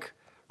like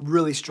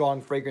really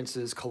strong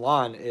fragrances,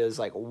 Colognes is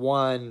like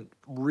one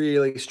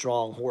really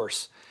strong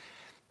horse.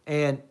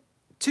 And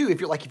two,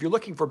 if you're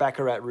looking for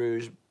Baccarat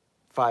Rouge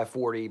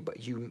 540,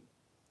 but you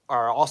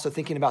are also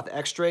thinking about the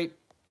extrait,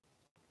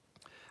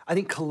 I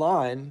think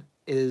Colognes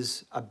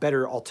is a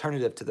better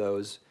alternative to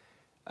those,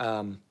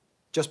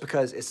 just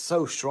because it's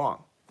so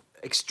strong,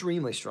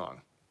 extremely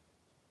strong.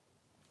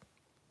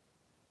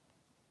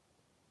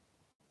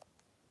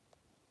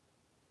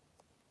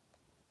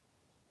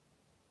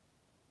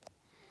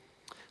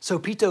 So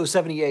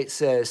Pito78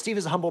 says, Steve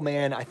is a humble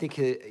man. I think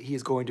he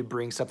is going to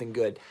bring something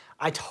good.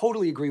 I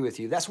totally agree with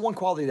you. That's one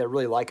quality that I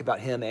really like about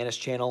him and his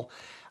channel,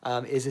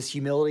 is his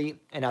humility.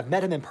 And I've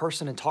met him in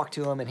person and talked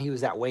to him, and he was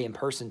that way in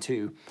person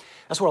too.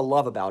 That's what I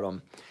love about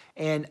him.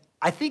 And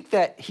I think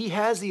that he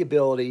has the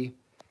ability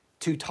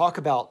to talk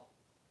about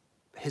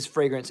his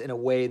fragrance in a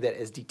way that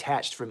is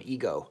detached from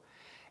ego,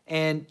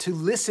 and to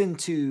listen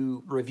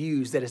to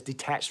reviews that is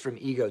detached from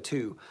ego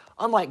too,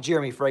 unlike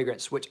Jeremy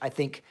Fragrance, which I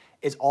think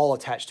is all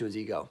attached to his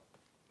ego.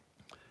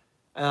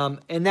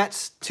 And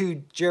that's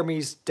to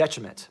Jeremy's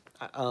detriment,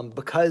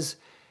 because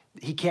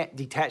he can't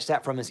detach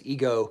that from his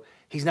ego.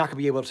 He's not going to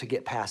be able to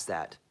get past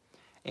that.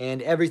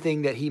 And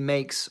everything that he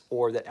makes,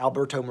 or that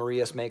Alberto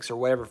Marias makes, or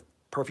whatever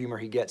perfumer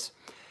he gets,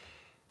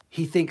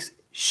 he thinks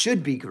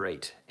should be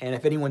great. And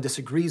if anyone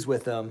disagrees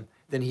with them,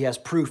 then he has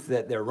proof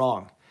that they're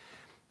wrong.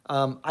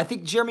 I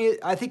think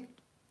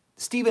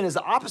Steven is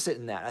the opposite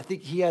in that. I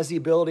think he has the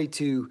ability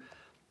to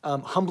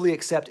humbly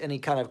accept any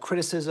kind of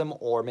criticism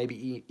or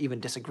maybe even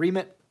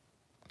disagreement,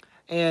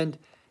 and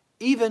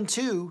even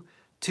to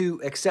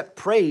accept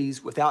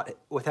praise without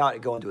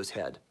it going to his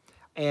head.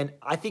 And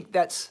I think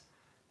that's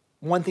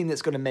one thing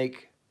that's going to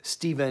make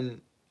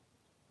Steven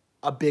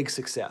a big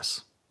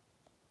success.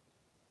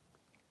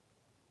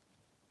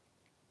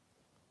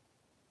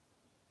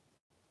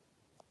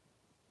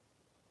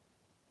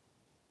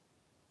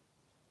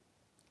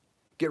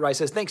 Get Right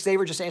says, thanks,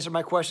 David. Just answered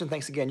my question.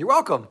 Thanks again. You're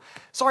welcome.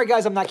 Sorry,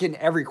 guys, I'm not getting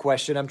every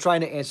question. I'm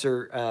trying to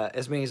answer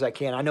as many as I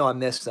can. I know I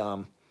missed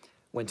some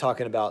when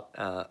talking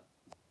about,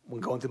 when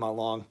going through my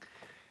long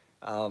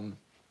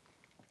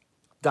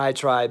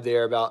diatribe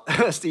there about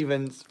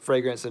Steven's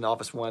fragrance in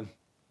Office One.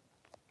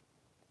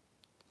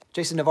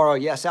 Jason Navarro,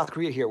 yeah, South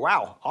Korea here.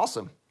 Wow,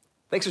 awesome.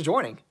 Thanks for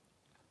joining.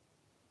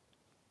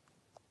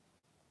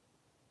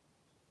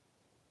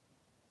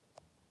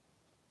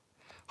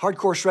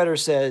 Hardcore Shredder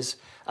says,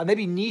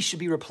 maybe niche should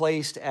be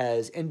replaced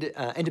as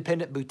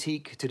independent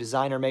boutique to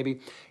designer, maybe.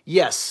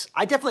 Yes,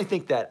 I definitely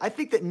think that. I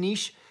think that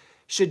niche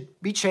should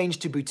be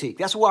changed to boutique.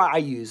 That's why I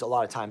use a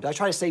lot of times. I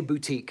try to say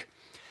boutique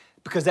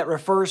because that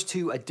refers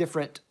to a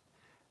different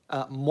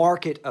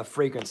market of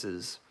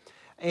fragrances.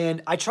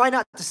 And I try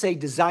not to say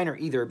designer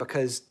either,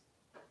 because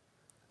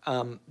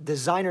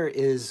designer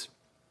is...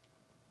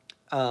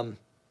 so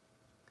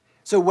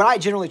what I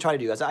generally try to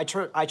do is I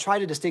try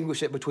to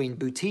distinguish it between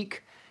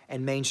boutique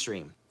and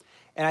mainstream.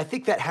 And I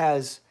think that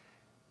has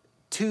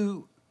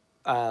two,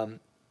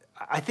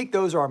 I think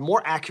those are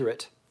more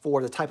accurate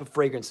for the type of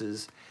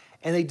fragrances,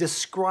 and they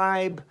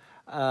describe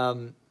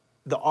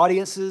the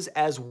audiences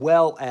as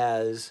well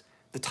as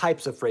the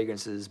types of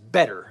fragrances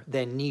better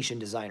than niche and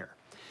designer.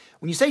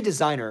 When you say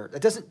designer,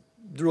 that doesn't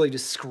really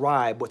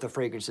describe what the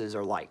fragrances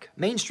are like.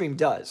 Mainstream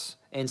does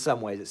in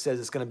some ways. It says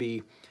it's going to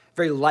be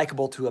very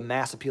likable to a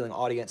mass appealing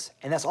audience,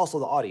 and that's also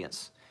the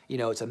audience. You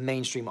know, it's a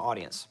mainstream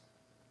audience.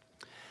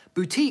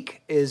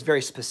 Boutique is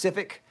very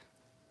specific.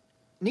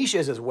 Niche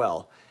is as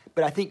well,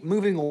 but I think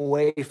moving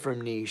away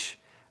from niche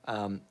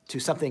to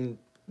something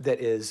that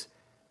is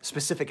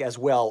specific as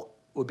well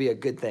would be a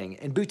good thing.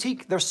 And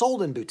boutique, they're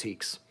sold in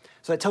boutiques.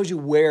 So that tells you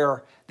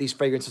where these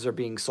fragrances are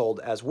being sold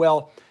as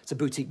well. It's a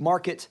boutique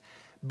market.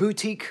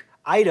 Boutique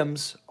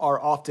items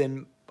are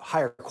often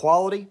higher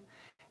quality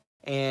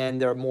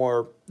and they're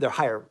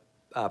higher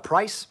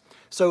price.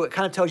 So it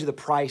kind of tells you the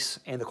price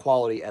and the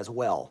quality as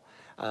well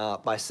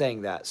by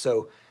saying that.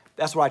 So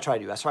that's what I try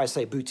to do. That's why I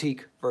say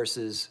boutique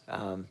versus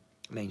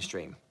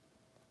mainstream.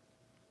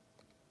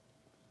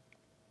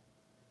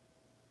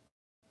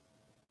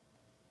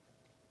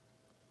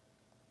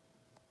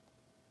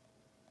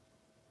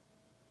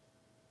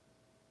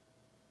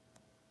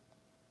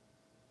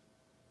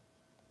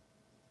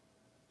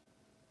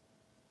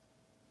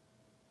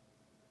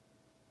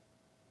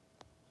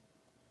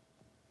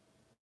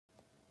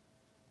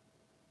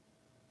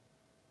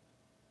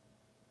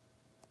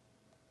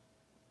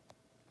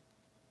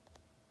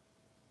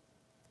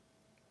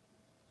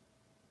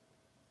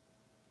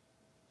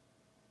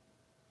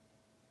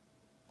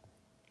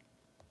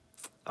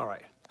 All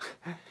right.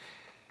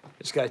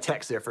 Just got a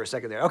text there for a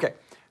second there. Okay.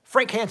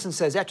 Frank Hansen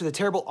says, after the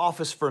terrible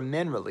Office for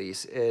Men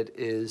release, it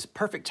is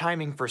perfect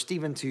timing for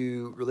Steven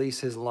to release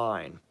his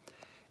line.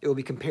 It will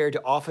be compared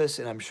to Office,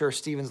 and I'm sure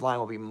Steven's line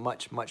will be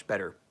much, much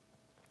better.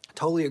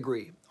 Totally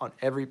agree on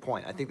every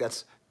point. I think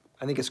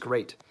it's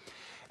great.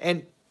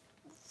 And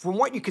from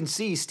what you can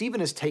see,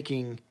 Steven is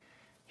taking,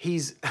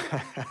 he's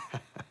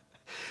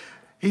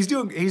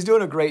doing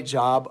a great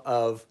job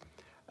of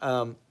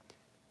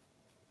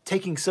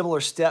taking similar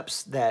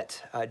steps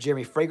that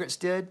Jeremy Fragrance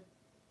did,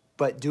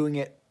 but doing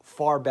it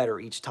far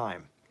better each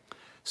time.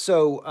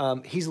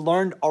 So he's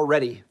learned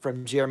already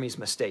from Jeremy's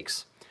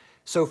mistakes.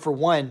 So for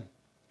one,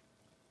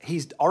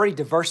 he's already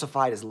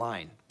diversified his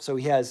line. So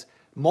he has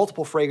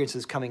multiple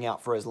fragrances coming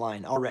out for his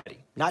line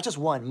already. Not just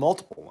one,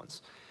 multiple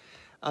ones.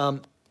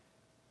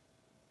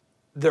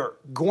 They're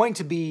going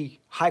to be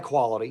high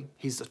quality.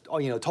 He's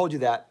told you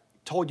that,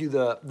 told you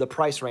the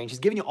price range. He's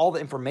giving you all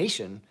the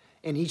information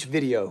in each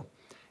video.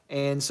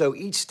 And so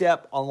each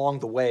step along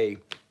the way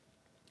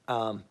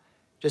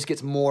just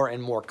gets more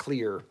and more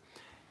clear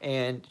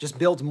and just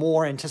builds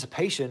more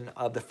anticipation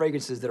of the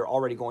fragrances that are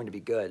already going to be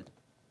good.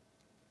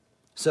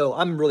 So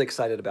I'm really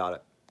excited about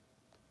it.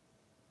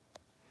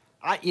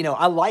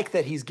 I like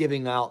that he's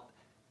giving out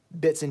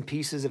bits and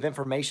pieces of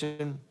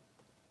information.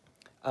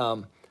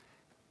 And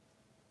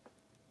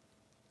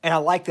I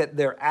like that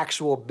they're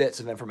actual bits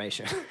of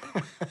information.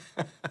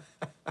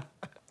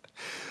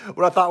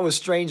 What I thought was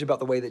strange about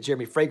the way that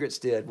Jeremy Fragrance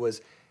did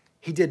was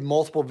he did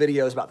multiple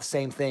videos about the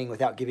same thing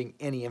without giving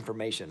any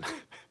information.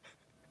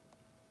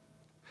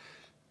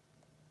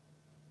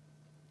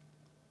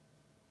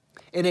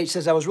 NH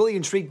says, I was really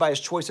intrigued by his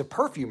choice of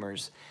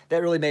perfumers.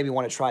 That really made me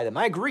want to try them.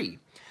 I agree.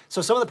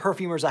 So some of the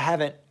perfumers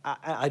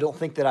I don't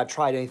think that I've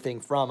tried anything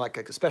from, like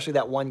especially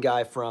that one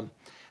guy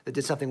that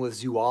did something with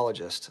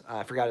Zoologist.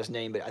 I forgot his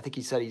name, but I think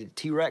he said he did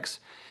T-Rex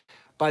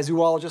by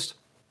Zoologist.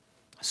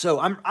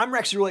 So I'm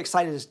actually really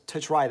excited to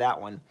try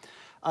that one.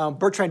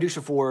 Bertrand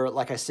Duchefort,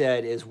 like I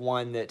said, is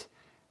one that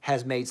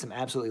has made some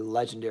absolutely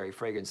legendary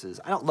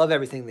fragrances. I don't love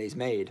everything that he's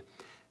made,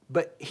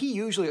 but he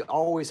usually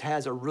always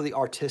has a really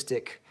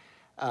artistic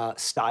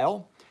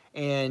style,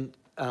 and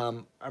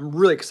I'm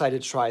really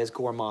excited to try his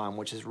Gourmand,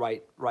 which is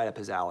right up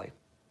his alley.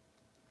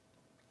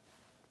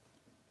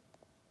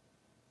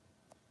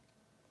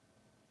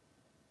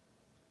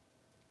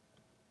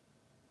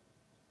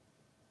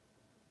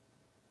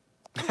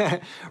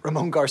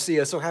 Ramon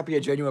Garcia, so happy a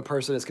genuine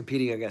person is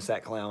competing against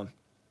that clown.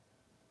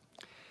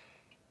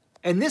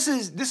 And this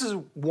is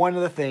one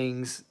of the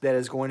things that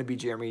is going to be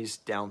Jeremy's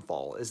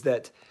downfall, is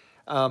that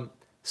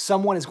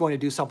someone is going to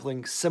do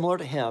something similar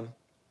to him,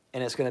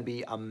 and it's going to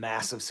be a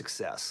massive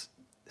success.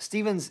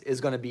 Stevens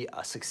is going to be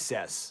a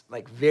success,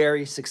 like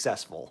very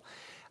successful.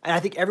 And I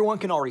think everyone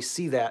can already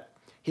see that.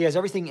 He has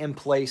everything in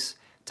place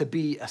to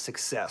be a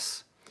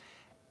success.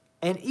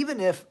 And even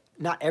if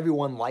not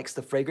everyone likes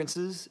the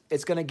fragrances,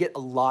 it's going to get a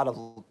lot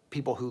of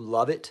people who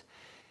love it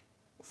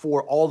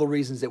for all the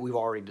reasons that we've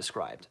already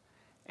described.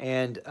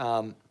 And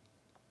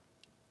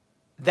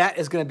that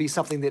is going to be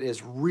something that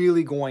is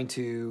really going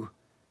to,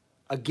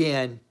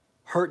 again,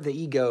 hurt the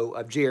ego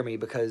of Jeremy,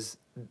 because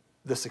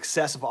the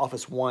success of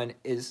Office 1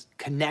 is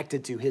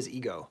connected to his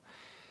ego,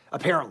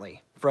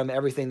 apparently, from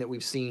everything that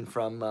we've seen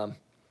from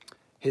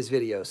his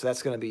videos. So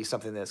that's going to be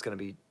something that's going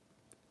to be,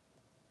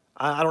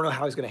 I don't know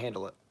how he's going to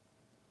handle it.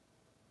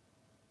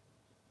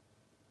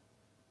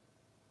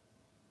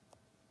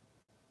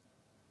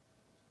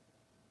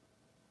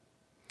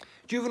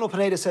 Juvenile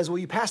Pineda says, will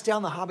you pass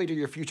down the hobby to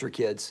your future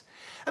kids?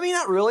 I mean,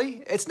 not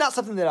really. It's not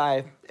something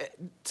that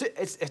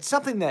it's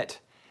something that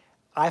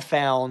I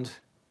found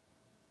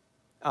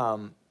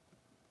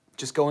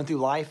just going through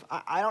life,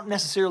 I don't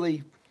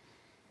necessarily,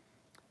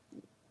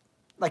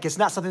 like, it's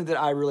not something that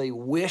I really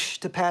wish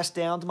to pass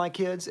down to my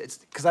kids. It's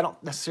because I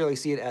don't necessarily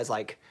see it as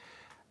like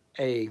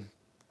a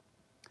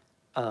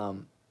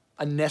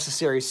a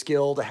necessary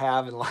skill to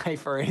have in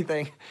life or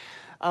anything.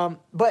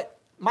 But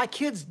my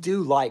kids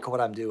do like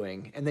what I'm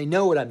doing, and they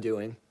know what I'm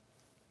doing.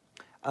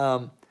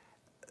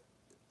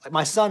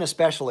 My son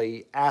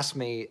especially asks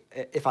me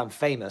if I'm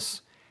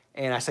famous,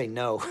 and I say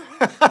no.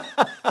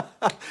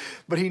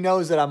 But he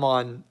knows that I'm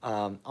on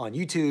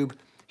YouTube.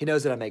 He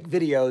knows that I make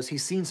videos.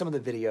 He's seen some of the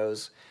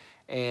videos,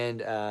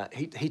 and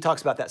he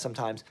talks about that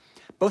sometimes.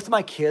 Both of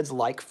my kids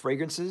like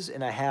fragrances,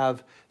 and I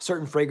have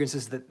certain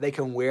fragrances that they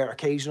can wear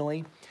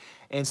occasionally,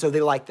 and so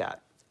they like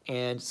that.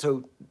 And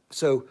so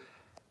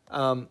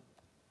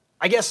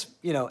I guess,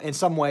 you know, in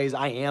some ways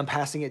I am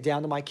passing it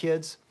down to my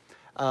kids,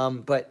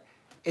 but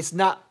it's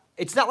not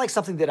like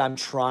something that I'm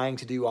trying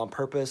to do on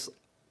purpose.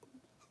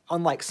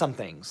 Unlike some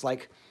things,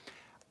 like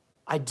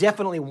I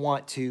definitely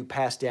want to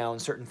pass down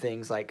certain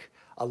things like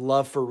a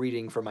love for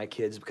reading for my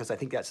kids, because I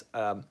think that's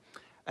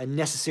a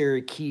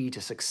necessary key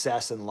to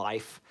success in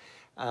life.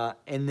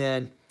 And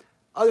then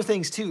other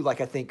things too,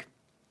 like I think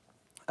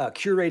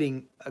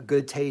curating a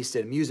good taste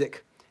in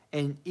music,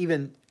 and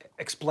even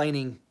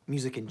explaining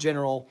music in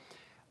general,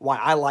 why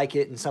I like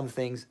it and some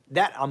things,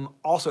 that I'm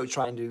also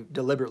trying to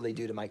deliberately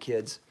do to my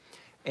kids.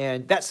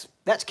 And that's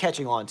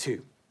catching on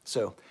too.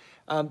 So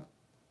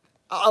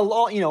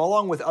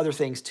along with other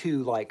things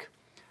too, like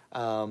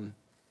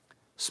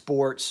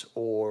sports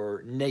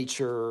or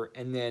nature,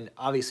 and then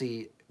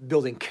obviously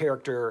building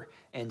character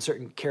and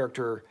certain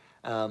character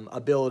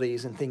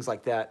abilities and things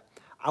like that.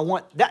 I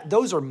want that;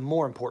 those are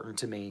more important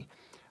to me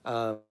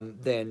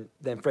than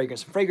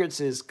fragrance. Fragrance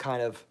is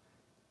kind of,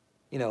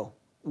 you know,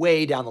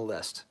 way down the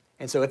list.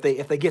 And so if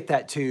they get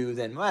that too,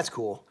 then well, that's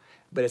cool,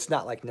 but it's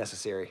not like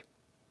necessary.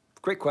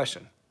 Great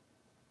question.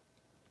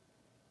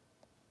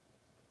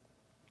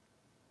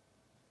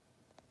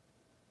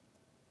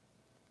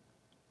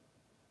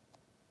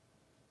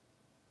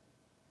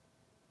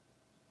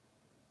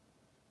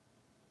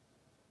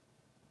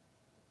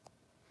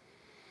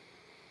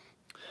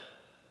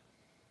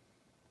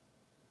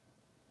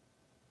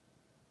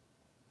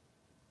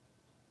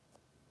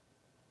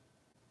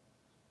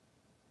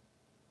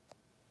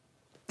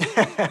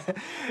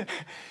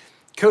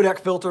 Kodak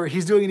filter,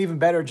 he's doing an even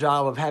better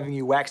job of having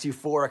you wax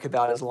euphoric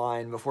about his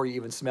line before you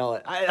even smell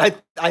it. I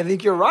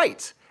think you're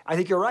right. I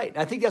think you're right.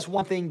 I think that's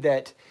one thing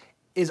that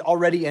is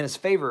already in his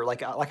favor.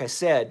 Like I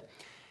said,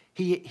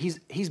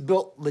 he's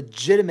built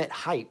legitimate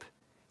hype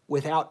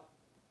without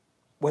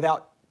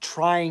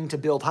trying to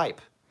build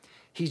hype.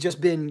 He's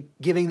just been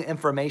giving the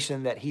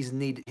information that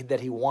that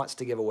he wants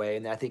to give away,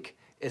 and that I think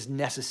is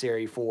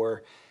necessary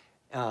for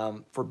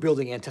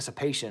building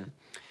anticipation.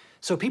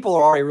 So people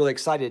are already really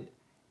excited.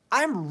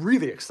 I'm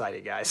really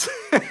excited, guys.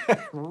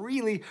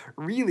 Really,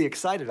 really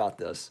excited about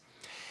this.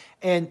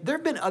 And there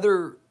have been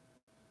other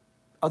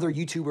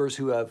YouTubers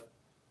who have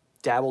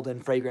dabbled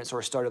in fragrance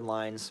or started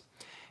lines,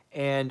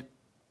 and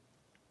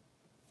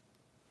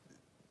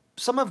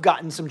some have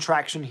gotten some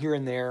traction here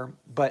and there,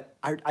 but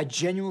I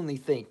genuinely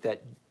think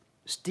that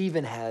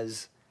Steven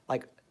has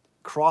like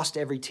crossed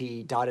every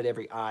T, dotted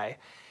every I.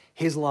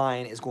 His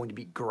line is going to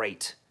be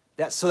great.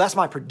 That's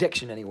my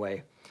prediction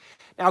anyway.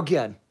 Now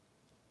again,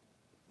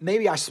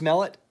 maybe I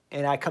smell it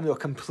and I come to a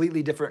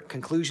completely different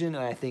conclusion,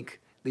 and I think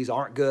these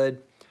aren't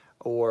good,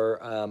 or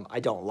I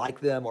don't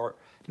like them, or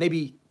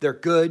maybe they're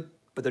good,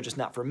 but they're just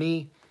not for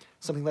me,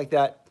 something like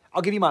that.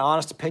 I'll give you my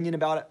honest opinion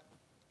about it.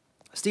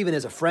 Steven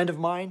is a friend of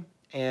mine,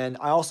 and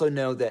I also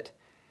know that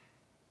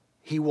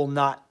he will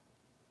not,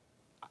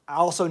 I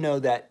also know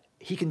that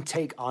he can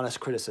take honest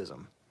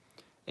criticism,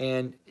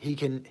 and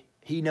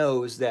he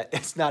knows that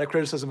it's not a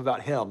criticism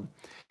about him.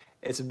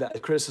 It's a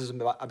criticism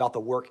about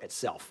the work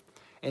itself.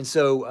 And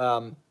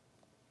so,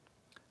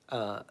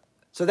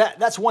 so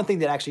that's one thing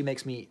that actually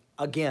makes me,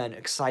 again,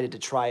 excited to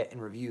try it and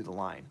review the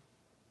line.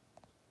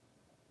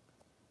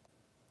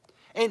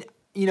 And,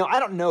 you know,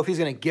 I don't know if he's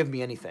going to give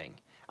me anything.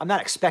 I'm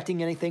not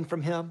expecting anything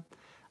from him.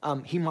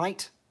 He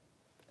might,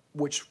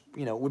 which,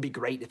 you know, would be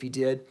great if he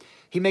did.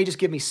 He may just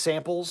give me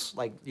samples,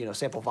 like, you know,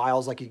 sample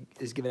vials like he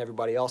is giving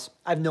everybody else.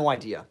 I have no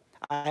idea.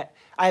 I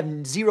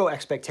have zero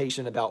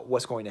expectation about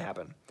what's going to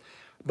happen.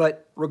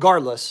 But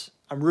regardless,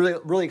 I'm really,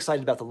 really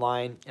excited about the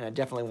line, and I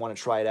definitely want to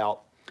try it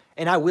out.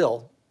 And I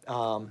will.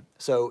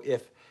 So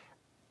if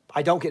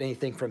I don't get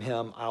anything from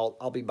him,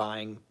 I'll be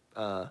buying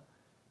at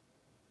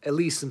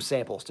least some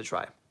samples to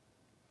try.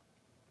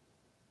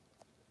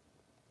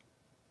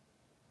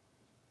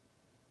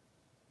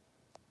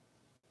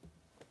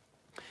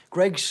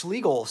 Greg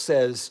Schlegel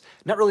says,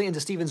 not really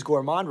into Steven's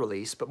Gourmand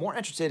release, but more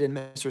interested in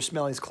Mr.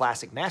 Smelling's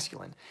Classic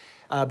Masculine.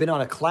 Been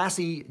on a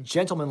classy,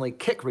 gentlemanly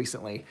kick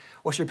recently.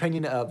 What's your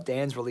opinion of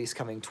Dan's release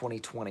coming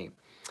 2020?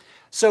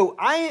 So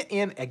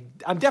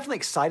I'm definitely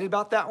excited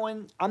about that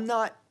one.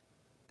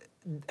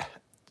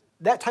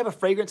 That type of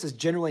fragrance is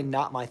generally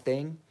not my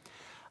thing.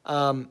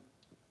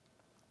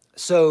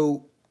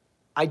 So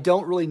I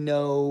don't really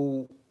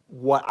know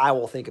what I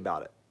will think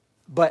about it.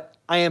 But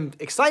I am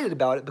excited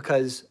about it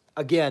because,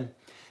 again,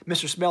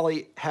 Mr.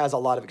 Smelly has a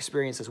lot of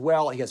experience as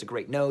well. He has a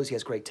great nose. He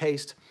has great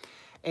taste.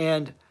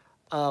 And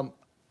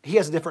he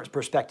has a different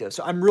perspective.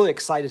 So I'm really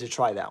excited to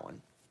try that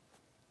one.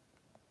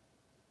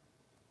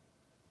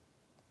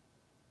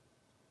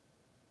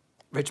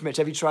 Rich Mitch,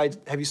 have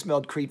you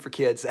smelled Creed for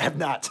Kids? I have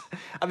not.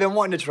 I've been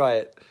wanting to try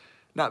it.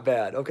 Not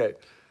bad. Okay.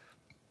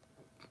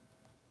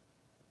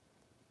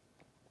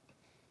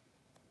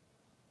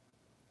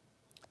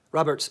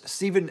 Roberts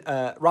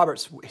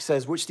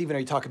says, which Steven are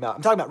you talking about?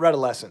 I'm talking about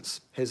Redolessence,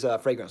 his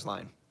fragrance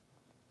line.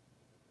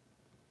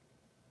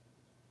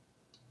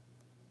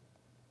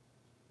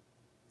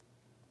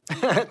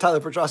 Tyler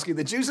Petrosky,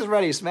 the juice is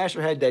ready. Smash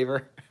your head,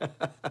 Daver.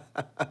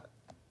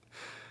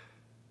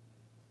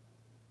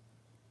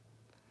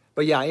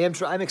 But yeah,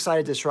 I'm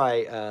excited to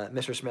try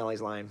Mr.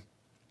 Smelly's line.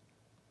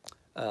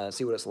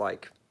 See what it's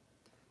like.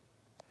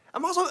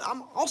 I'm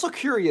also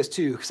curious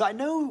too, because I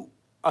know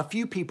a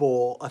few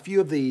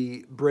of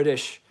the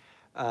British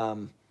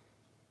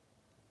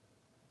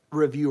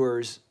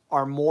reviewers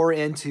are more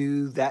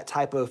into that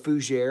type of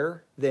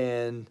fougere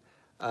than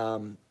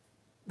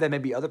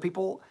maybe other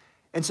people.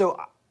 And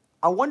so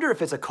I wonder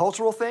if it's a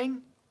cultural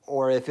thing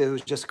or if it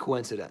was just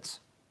coincidence.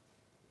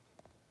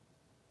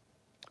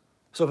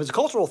 So if it's a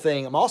cultural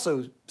thing, I'm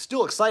also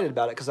still excited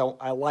about it because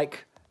I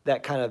like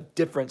that kind of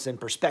difference in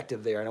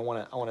perspective there, and I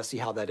want to see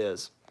how that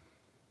is.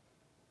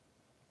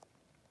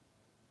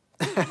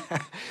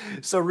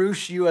 So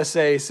Roosh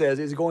USA says,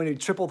 is he going to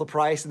triple the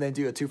price and then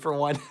do a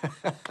 2-for-1?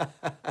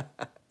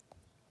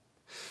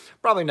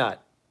 Probably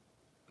not.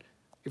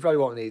 You probably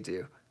won't need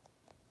to.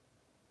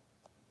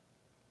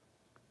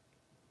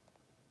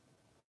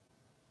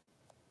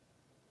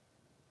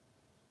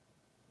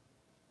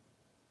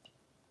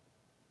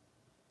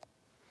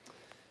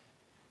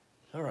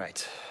 All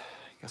right.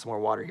 Got some more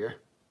water here.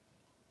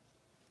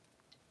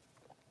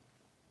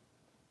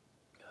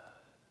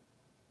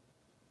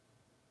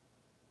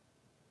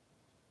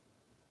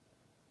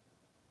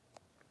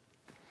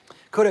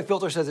 Kodak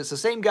Filter says it's the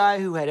same guy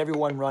who had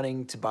everyone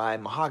running to buy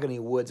Mahogany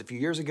Woods a few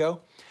years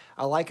ago.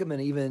 I like him, and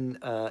even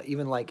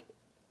like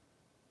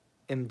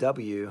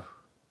MW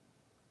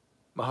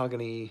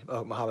Mahogany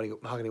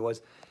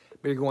Woods.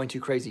 But you're going too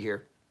crazy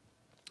here.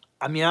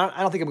 I mean, I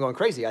don't think I'm going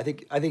crazy. I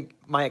think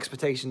my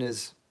expectation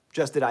is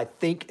just that I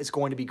think it's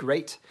going to be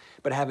great,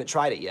 but I haven't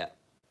tried it yet.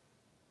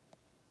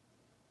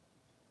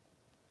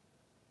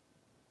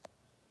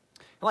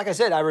 Like I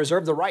said, I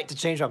reserve the right to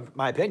change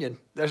my opinion.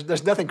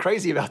 There's nothing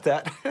crazy about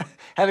that.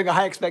 Having a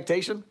high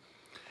expectation.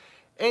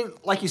 And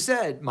like you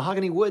said,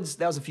 Mahogany Woods,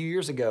 that was a few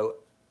years ago.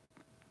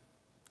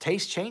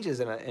 Taste changes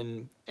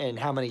in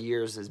how many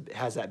years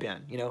has that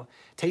been? You know,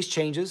 taste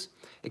changes,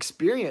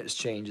 experience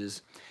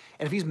changes.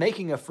 And if he's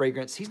making a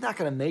fragrance, he's not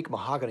going to make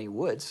Mahogany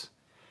Woods.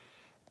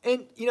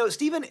 And, you know,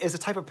 Steven is the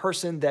type of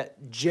person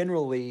that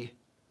generally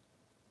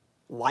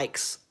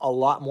likes a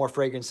lot more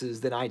fragrances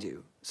than I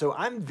do. So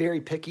I'm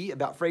very picky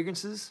about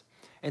fragrances,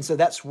 and so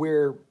that's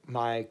where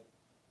my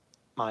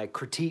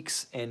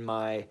critiques and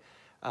my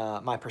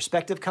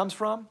perspective comes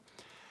from.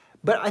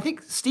 But I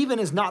think Steven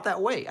is not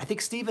that way. I think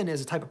Steven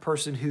is a type of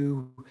person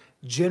who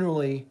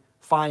generally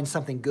finds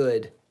something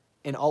good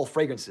in all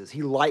fragrances.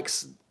 He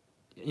likes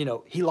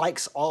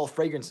all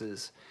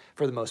fragrances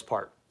for the most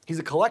part. He's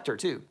a collector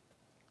too.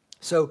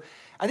 So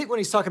I think when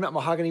he's talking about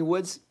Mahogany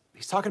Woods,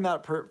 he's talking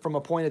about it from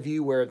a point of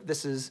view where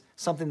this is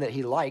something that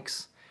he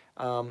likes.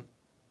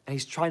 And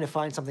he's trying to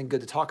find something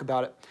good to talk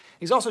about it.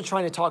 He's also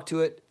trying to talk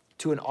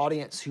to an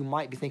audience who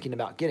might be thinking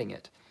about getting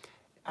it.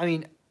 I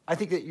mean, I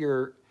think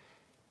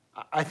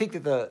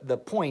that the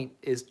point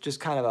is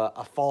just kind of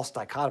a false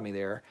dichotomy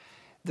there.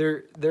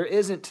 There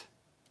isn't,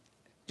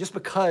 just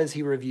because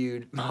he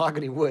reviewed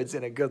Mahogany Woods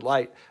in a good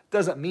light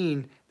doesn't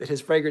mean that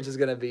his fragrance is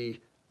going to be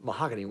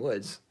Mahogany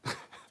Woods.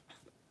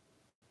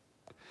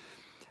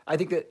 I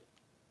think that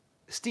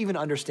Steven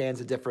understands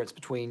the difference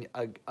between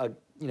what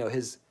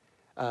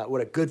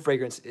a good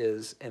fragrance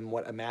is and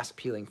what a mass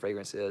appealing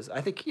fragrance is. I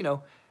think,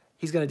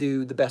 he's going to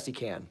do the best he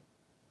can.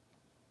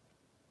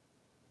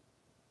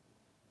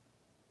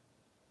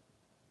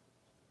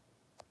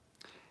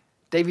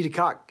 Davey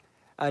DeCock,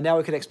 now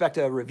we can expect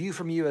a review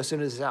from you as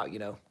soon as it's out,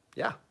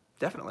 Yeah,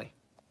 definitely.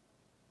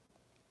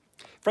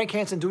 Frank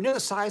Hansen, do we know the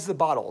size of the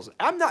bottles?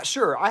 I'm not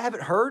sure. I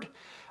haven't heard.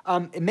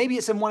 Maybe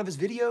it's in one of his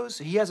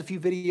videos. He has a few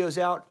videos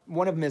out.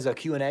 One of them is a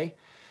Q&A.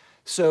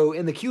 So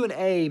in the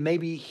Q&A,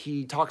 maybe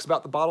he talks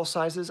about the bottle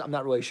sizes. I'm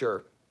not really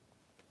sure.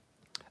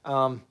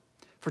 For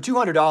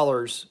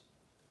 $200,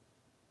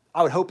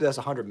 I would hope that's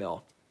 100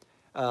 mil.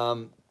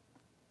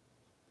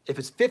 If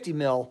it's 50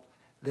 mil,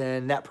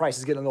 then that price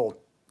is getting a little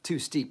too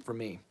steep for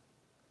me.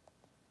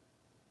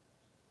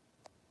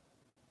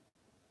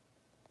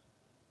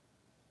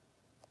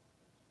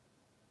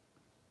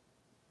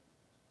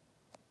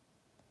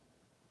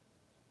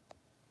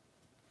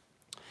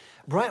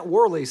 Bryant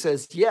Worley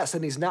says, yes,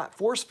 and he's not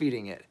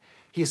force-feeding it.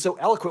 He's so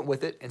eloquent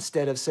with it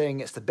instead of saying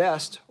it's the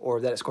best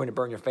or that it's going to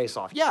burn your face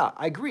off. Yeah,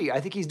 I agree.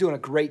 I think he's doing a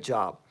great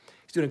job.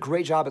 He's doing a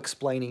great job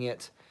explaining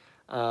it.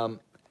 And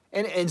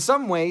in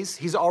some ways,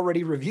 he's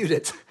already reviewed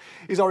it.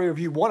 He's already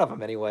reviewed one of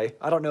them anyway.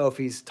 I don't know if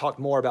he's talked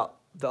more about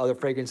the other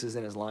fragrances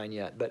in his line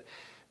yet, but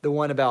the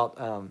one about,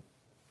 I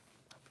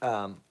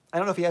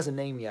don't know if he has a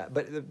name yet,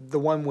 but the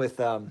one with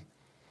the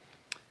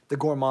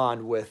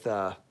Gourmand with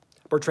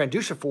Bertrand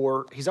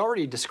Duchefort, he's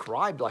already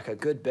described like a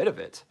good bit of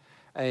it.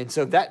 And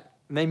so that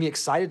made me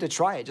excited to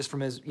try it just from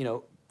his,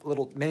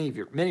 little mini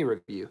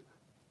review.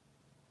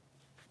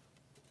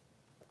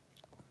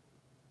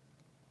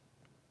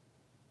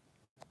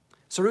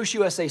 Sarush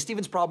USA,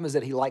 Steven's problem is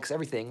that he likes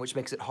everything, which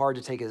makes it hard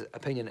to take his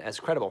opinion as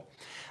credible.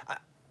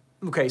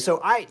 Okay,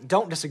 so I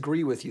don't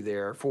disagree with you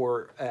there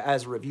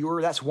as a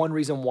reviewer. That's one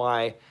reason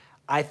why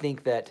I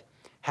think that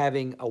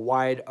having a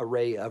wide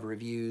array of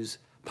reviews,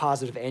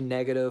 positive and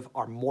negative,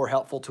 are more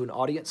helpful to an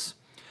audience.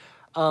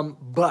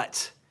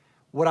 But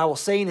what I will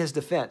say in his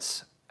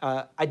defense,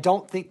 I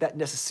don't think that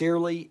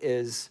necessarily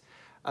is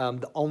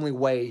the only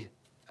way.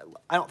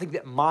 I don't think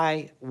that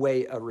my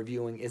way of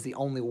reviewing is the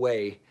only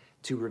way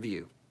to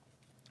review.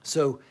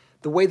 So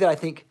the way that I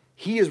think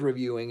he is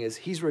reviewing is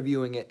he's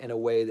reviewing it in a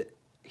way that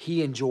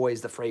he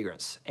enjoys the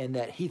fragrance and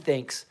that he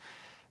thinks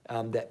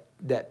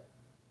that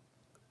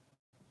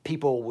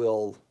people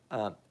will,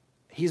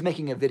 he's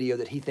making a video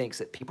that he thinks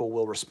that people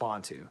will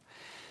respond to.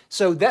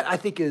 So that, I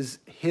think, is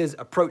his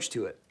approach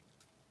to it.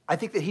 I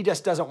think that he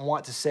just doesn't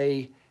want to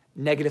say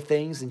negative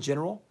things in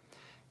general,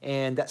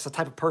 and that's the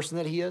type of person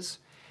that he is,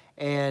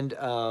 and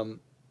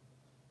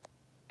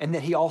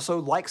that he also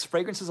likes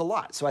fragrances a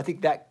lot. So I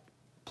think that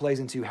plays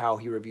into how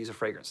he reviews a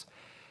fragrance.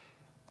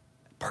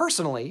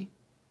 Personally,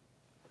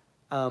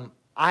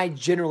 I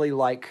generally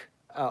like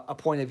a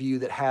point of view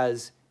that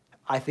has,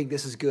 I think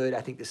this is good,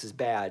 I think this is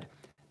bad.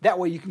 That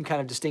way you can kind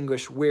of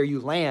distinguish where you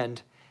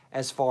land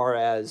as far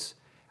as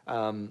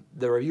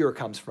the reviewer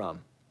comes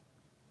from.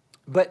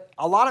 But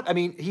a lot of,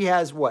 he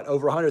has, what,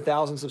 over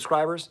 100,000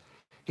 subscribers?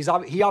 He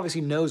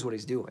obviously knows what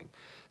he's doing.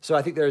 So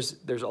I think there's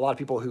a lot of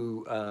people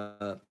who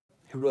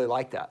really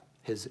like that,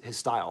 his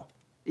style,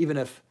 even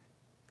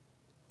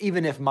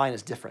if mine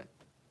is different.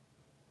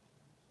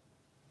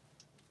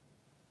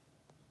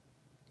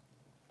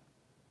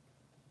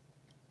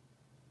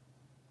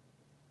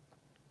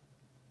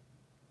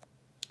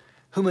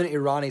 Human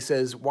Irani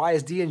says, why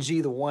is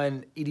D&G the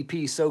one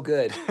EDP so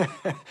good?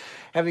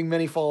 Having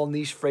many fall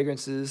niche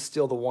fragrances,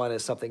 still the one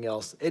is something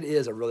else. It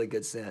is a really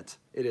good scent.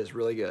 It is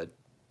really good.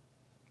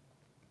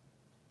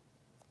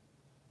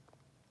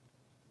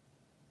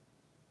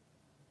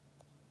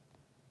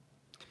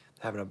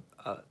 Having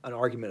an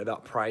argument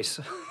about price.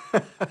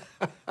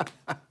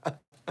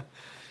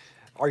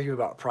 Arguing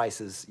about price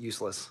is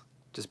useless.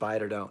 Just buy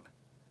it or don't.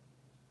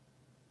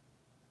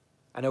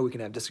 I know we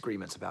can have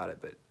disagreements about it,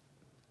 but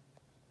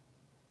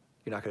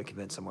you're not going to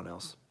convince someone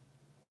else.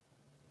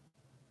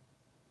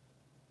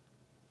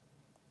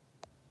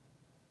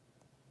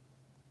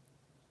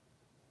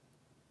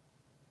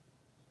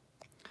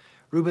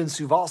 Ruben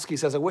Suvalsky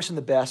says, I wish him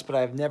the best, but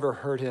I've never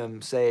heard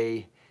him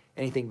say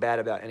anything bad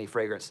about any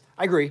fragrance.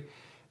 I agree.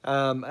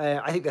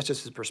 I think that's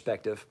just his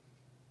perspective.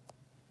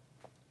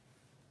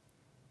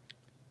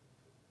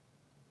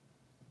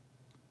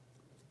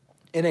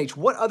 NH,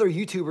 what other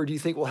YouTuber do you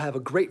think will have a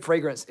great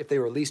fragrance if they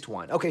released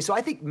one? Okay, so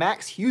I think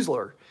Max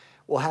Husler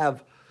will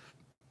have,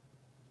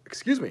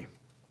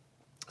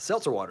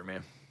 seltzer water,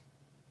 man.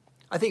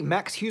 I think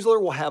Max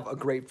Husler will have a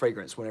great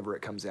fragrance whenever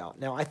it comes out.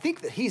 Now, I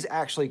think that he's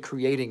actually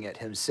creating it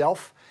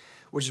himself,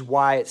 which is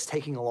why it's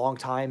taking a long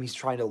time. He's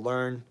trying to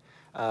learn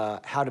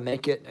how to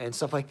make it and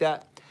stuff like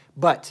that.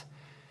 But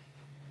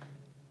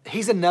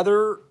he's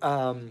another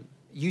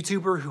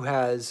YouTuber who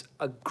has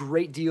a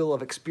great deal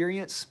of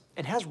experience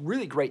and has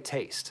really great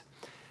taste.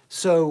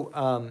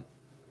 So,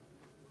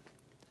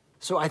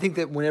 so I think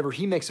that whenever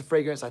he makes a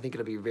fragrance, I think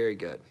it'll be very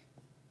good.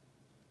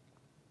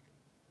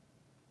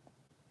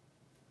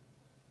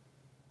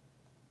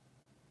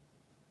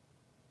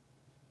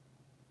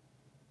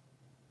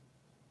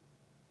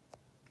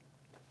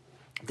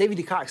 David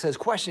D. Cox says,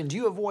 question, do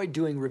you avoid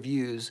doing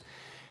reviews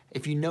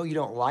if you know you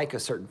don't like a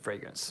certain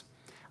fragrance?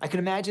 I can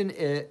imagine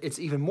it's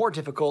even more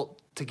difficult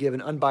to give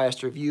an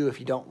unbiased review if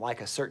you don't like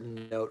a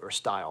certain note or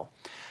style.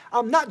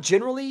 Not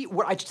generally.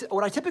 What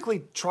I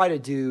typically try to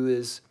do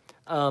is,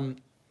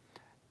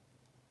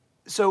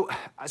 so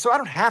I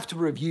don't have to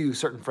review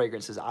certain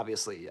fragrances,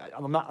 obviously.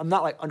 I'm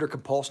not like under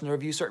compulsion to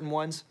review certain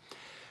ones,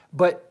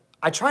 but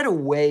I try to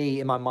weigh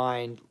in my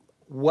mind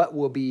what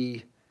will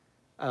be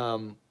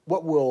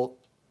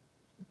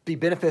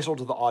beneficial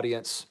to the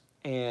audience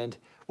and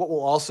what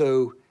will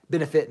also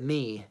benefit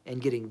me in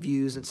getting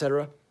views,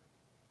 etc.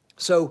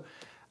 So,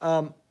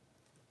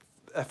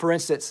 for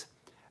instance,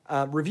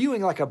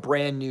 reviewing like a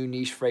brand new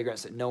niche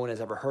fragrance that no one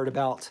has ever heard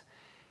about,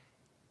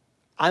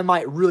 I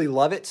might really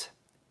love it,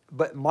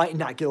 but might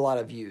not get a lot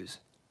of views.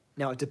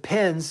 Now, it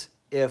depends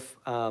if,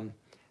 it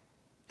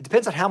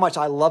depends on how much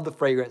I love the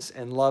fragrance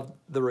and love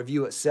the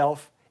review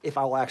itself, if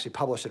I will actually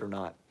publish it or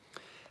not.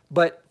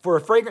 But for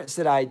a fragrance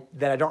that I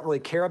don't really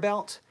care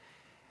about,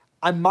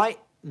 I might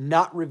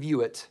not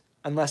review it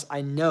unless I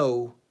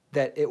know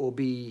that it will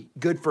be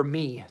good for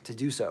me to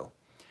do so.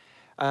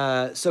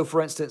 So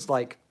for instance,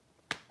 like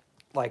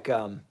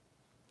the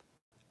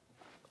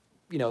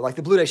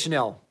Bleu de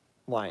Chanel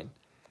line.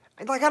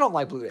 Like, I don't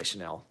like Bleu de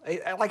Chanel.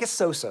 Like, it's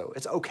so-so.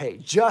 It's okay,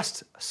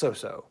 just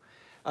so-so.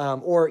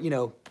 Or,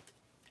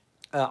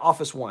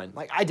 Office One.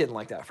 Like, I didn't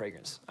like that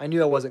fragrance. I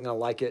knew I wasn't going to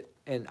like it,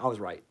 and I was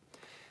right.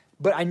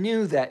 But I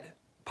knew that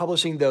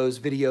publishing those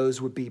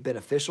videos would be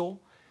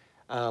beneficial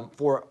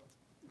for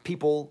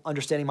people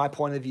understanding my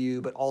point of view,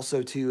 but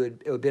also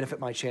it would benefit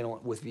my channel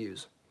with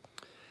views.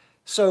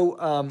 So,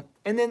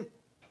 and then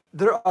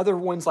there are other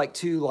ones like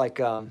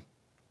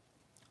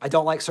I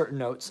don't like certain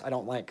notes. I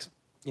don't like,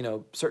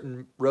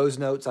 certain rose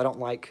notes. I don't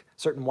like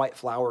certain white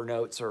flower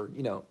notes or,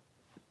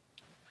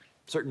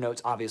 certain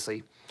notes,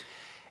 obviously.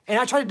 And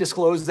I try to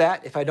disclose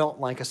that if I don't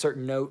like a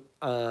certain note.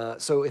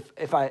 So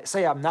if I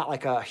say I'm not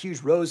like a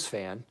huge rose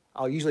fan,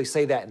 I'll usually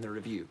say that in the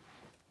review,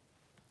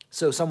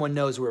 so someone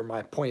knows where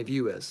my point of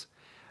view is.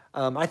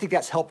 I think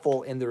that's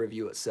helpful in the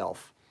review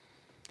itself.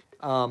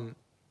 And,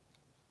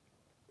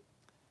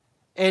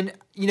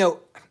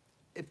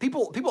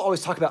 people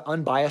always talk about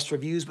unbiased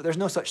reviews, but there's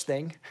no such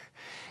thing.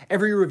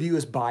 Every review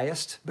is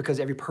biased because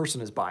every person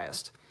is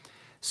biased.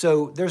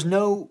 So there's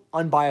no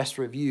unbiased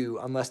review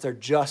unless they're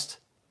just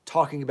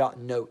talking about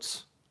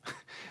notes.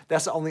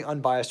 That's the only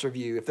unbiased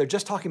review. If they're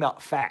just talking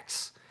about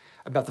facts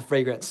about the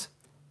fragrance,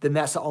 then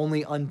that's the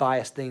only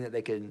unbiased thing that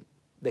they can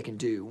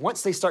do.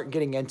 Once they start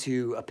getting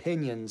into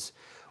opinions,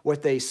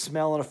 what they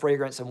smell in a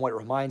fragrance and what it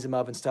reminds them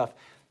of and stuff,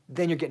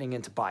 then you're getting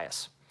into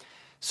bias.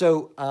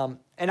 So,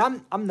 and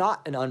I'm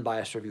not an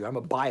unbiased reviewer. I'm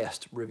a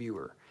biased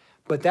reviewer.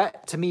 But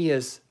that, to me,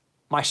 is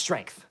my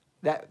strength.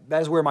 That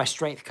is where my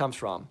strength comes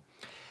from.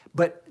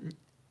 But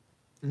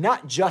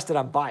not just that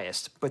I'm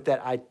biased, but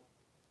that I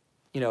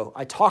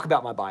talk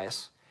about my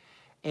bias,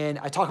 and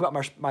I talk about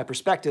my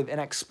perspective, and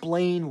I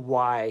explain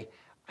why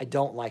I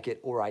don't like it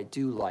or I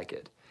do like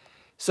it.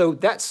 So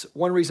that's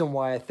one reason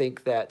why I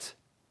think that,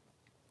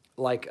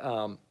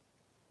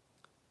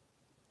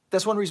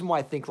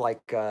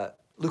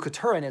 Luca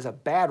Turin is a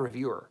bad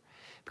reviewer,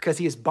 because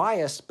he is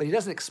biased, but he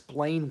doesn't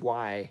explain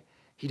why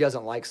he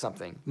doesn't like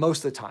something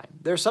most of the time.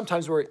 There's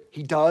sometimes where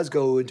he does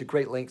go into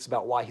great lengths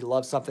about why he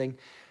loves something,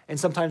 and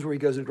sometimes where he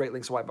goes into great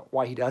lengths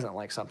why he doesn't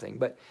like something.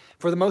 But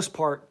for the most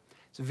part,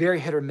 it's very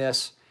hit or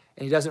miss,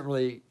 and he doesn't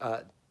really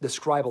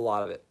describe a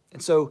lot of it.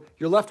 And so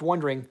you're left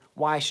wondering,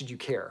 why should you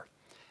care?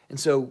 And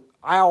so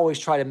I always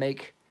try to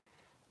make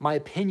my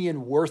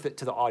opinion worth it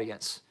to the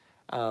audience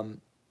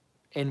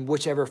in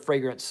whichever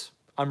fragrance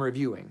I'm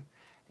reviewing.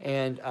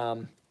 And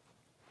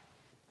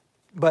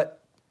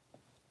but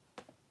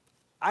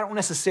I don't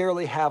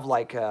necessarily have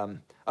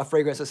a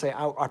fragrance to say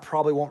I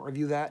probably won't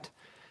review that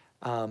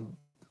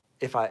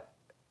if I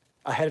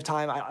ahead of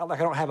time. I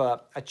don't have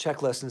a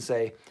checklist and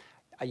say,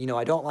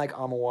 I don't like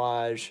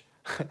Amouage.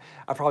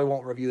 I probably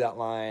won't review that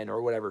line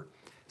or whatever.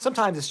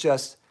 Sometimes it's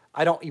just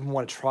I don't even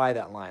want to try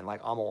that line,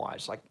 like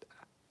Amouage. Like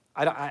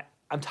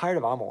I'm tired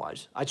of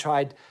Amouage. I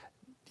tried,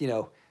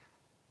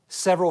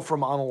 several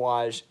from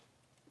Amouage,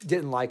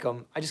 didn't like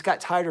them. I just got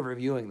tired of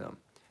reviewing them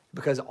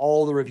because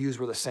all the reviews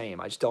were the same.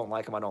 I just don't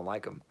like them. I don't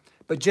like them.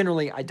 But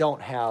generally, I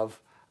don't have.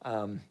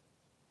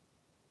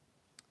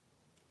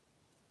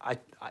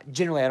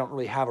 Generally, I don't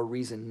really have a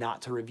reason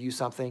not to review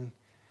something.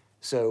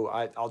 So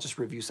I'll just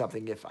review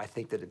something if I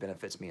think that it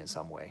benefits me in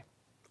some way,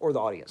 or the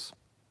audience,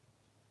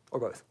 or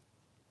both.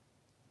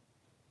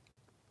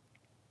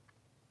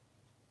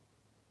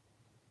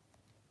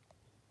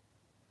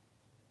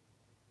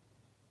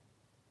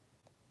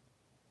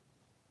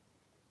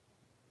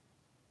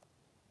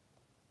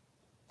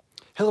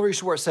 Hillary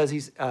Schwartz says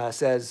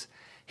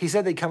he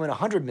said they'd come in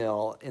 100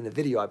 mil in the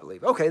video, I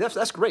believe. Okay,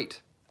 that's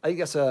great. I think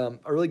that's a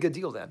really good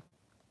deal then.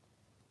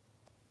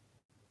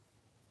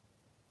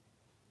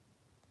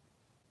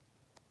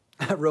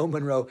 Rome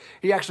Monroe,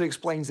 he actually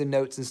explains in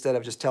notes instead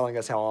of just telling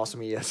us how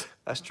awesome he is.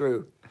 That's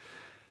true.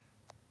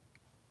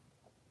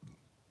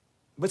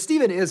 But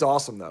Steven is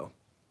awesome, though.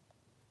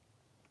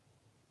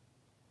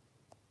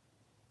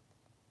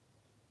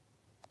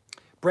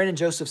 Brandon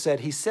Joseph said,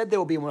 he said there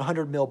will be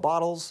 100 ml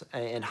bottles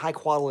and high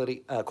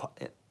quality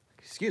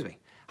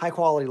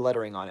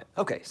lettering on it.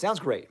 Okay, sounds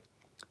great.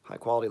 High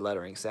quality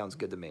lettering sounds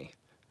good to me.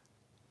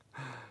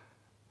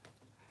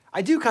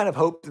 I do kind of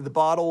hope that the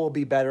bottle will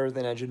be better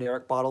than a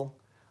generic bottle.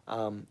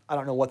 I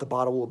don't know what the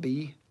bottle will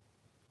be.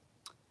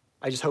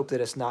 I just hope that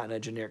it's not in a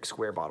generic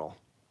square bottle.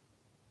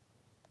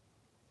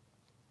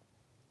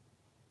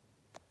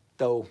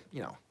 Though,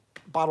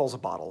 bottle's a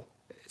bottle.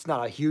 It's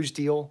not a huge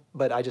deal,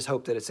 but I just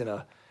hope that it's in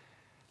a...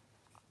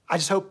 I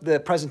just hope the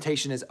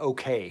presentation is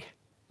okay,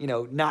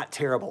 not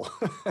terrible.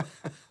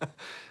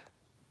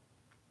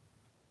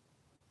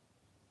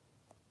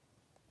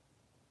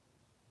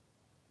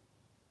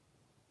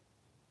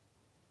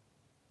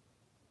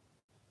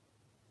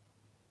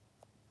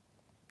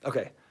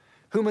 Okay.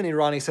 Human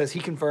Irani says he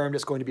confirmed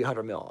it's going to be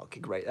 100 mil. Okay,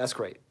 great. That's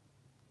great.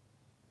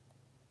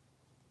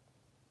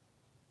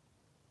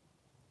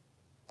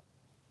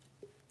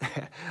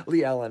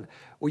 Lee Allen,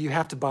 well, you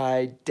have to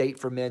buy Date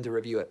for Men to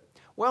review it.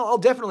 Well, I'll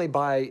definitely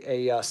buy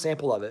a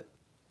sample of it,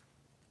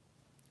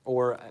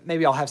 or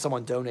maybe I'll have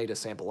someone donate a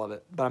sample of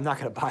it, but I'm not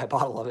going to buy a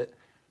bottle of it.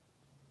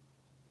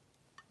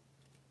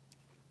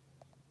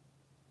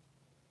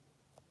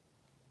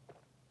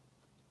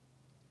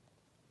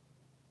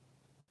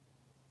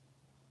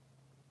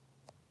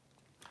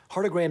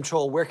 Heartogram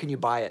Troll, where can you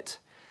buy it?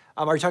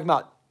 Are you talking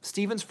about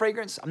Steven's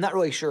fragrance? I'm not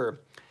really sure,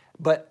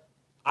 but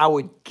I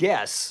would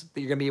guess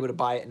that you're going to be able to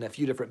buy it in a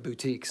few different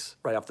boutiques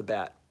right off the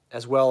bat,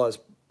 as well as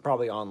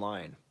probably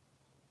online.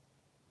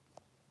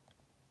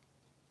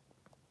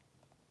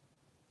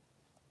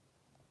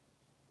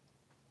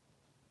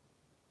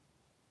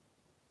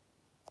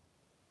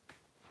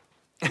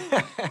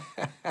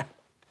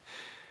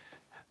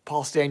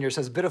 Paul Stanier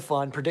says, bit of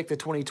fun. Predict the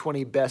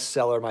 2020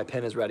 bestseller. My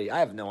pen is ready. I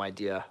have no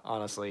idea,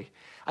 honestly.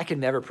 I can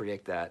never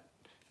predict that.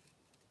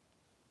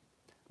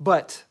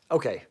 But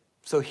okay,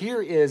 so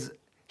here is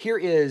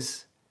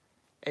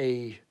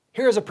a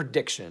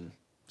prediction.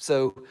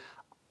 So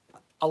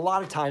a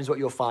lot of times what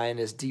you'll find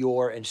is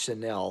Dior and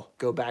Chanel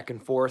go back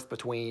and forth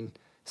between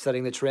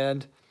setting the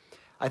trend.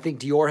 I think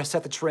Dior has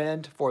set the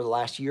trend for the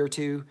last year or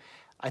two.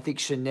 I think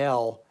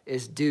Chanel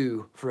is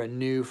due for a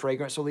new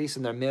fragrance release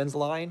in their men's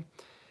line.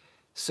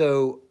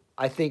 So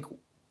I think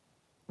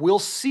we'll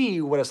see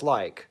what it's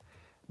like.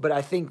 But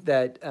I think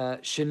that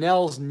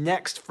Chanel's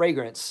next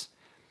fragrance,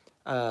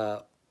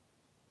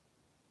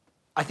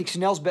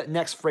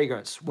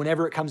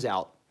 whenever it comes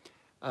out,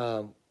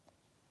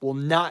 will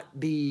not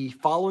be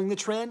following the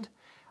trend.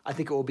 I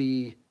think it will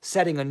be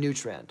setting a new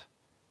trend.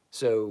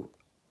 So,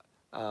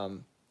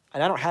 and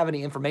I don't have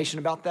any information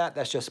about that.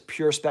 That's just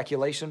pure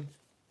speculation.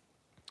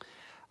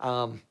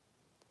 But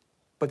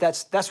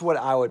that's what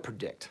I would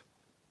predict.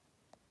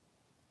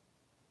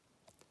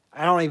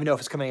 I don't even know if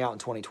it's coming out in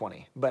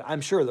 2020, but I'm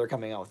sure they're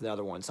coming out with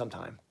another one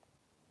sometime.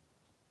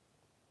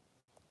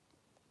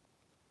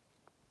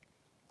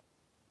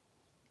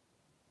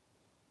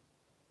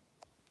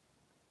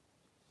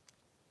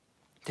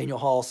 Daniel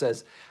Hall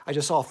says, I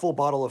just saw a full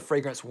bottle of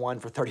Fragrance One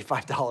for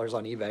 $35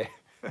 on eBay.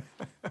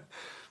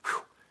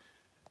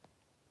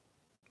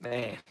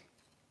 Man.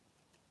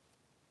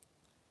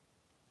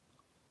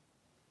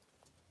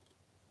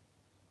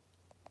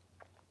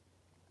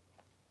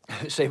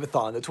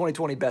 Shave-a-thon. The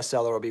 2020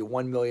 bestseller will be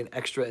 1 million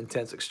extra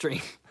intense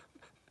extreme.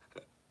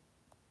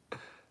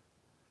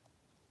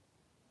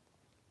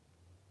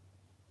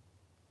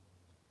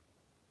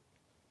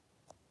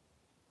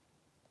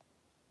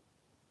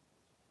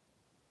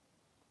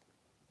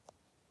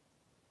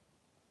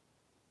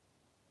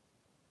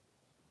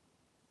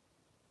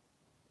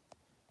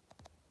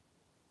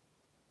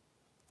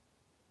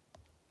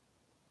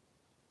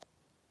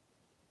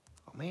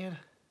 Oh, man.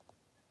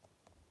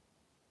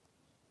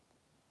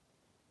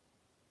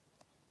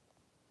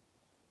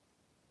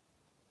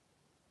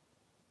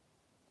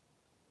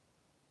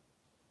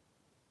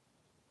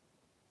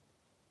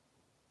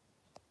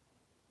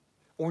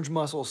 Orange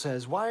Muscle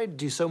says, why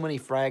do so many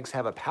frags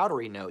have a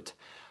powdery note?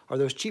 Are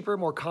those cheaper,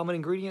 more common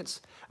ingredients?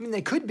 I mean,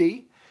 they could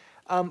be.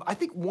 I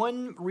think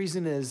one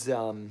reason is,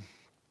 I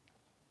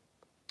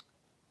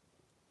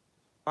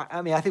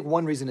think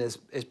one reason is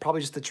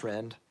probably just the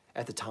trend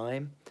at the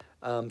time.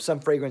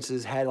 Some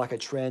fragrances had like a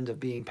trend of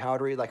being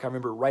powdery. Like I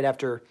remember right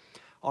after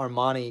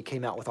Armani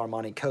came out with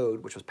Armani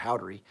Code, which was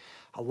powdery,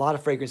 a lot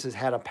of fragrances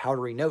had a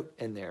powdery note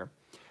in there.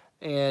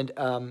 And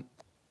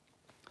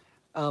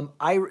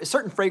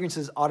certain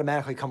fragrances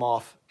automatically come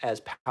off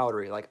as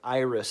powdery. Like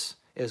Iris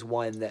is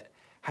one that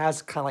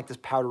has kind of like this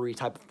powdery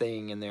type of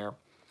thing in there.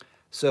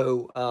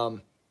 So I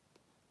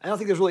don't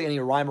think there's really any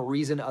rhyme or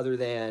reason other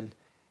than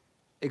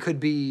it could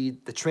be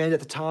the trend at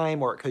the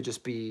time, or it could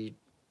just be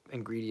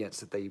ingredients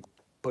that they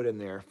put in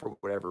there for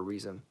whatever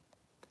reason.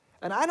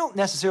 And I don't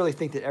necessarily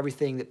think that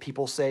everything that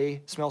people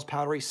say smells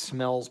powdery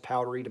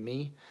to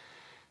me.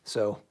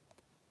 So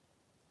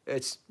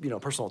it's,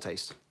 personal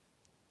taste.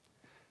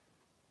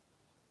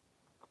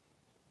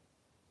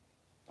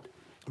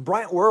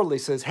 Bryant Worldly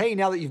says, hey,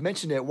 now that you've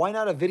mentioned it, why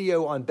not a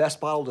video on best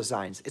bottle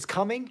designs? It's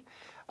coming,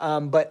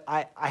 but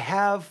I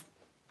have...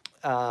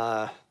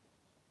 I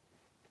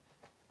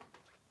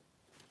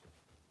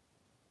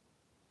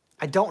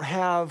don't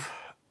have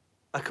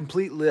a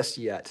complete list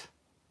yet,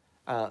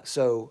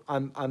 so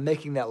I'm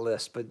making that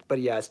list. But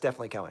yeah, it's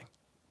definitely coming,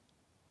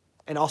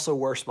 and also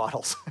worse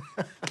bottles.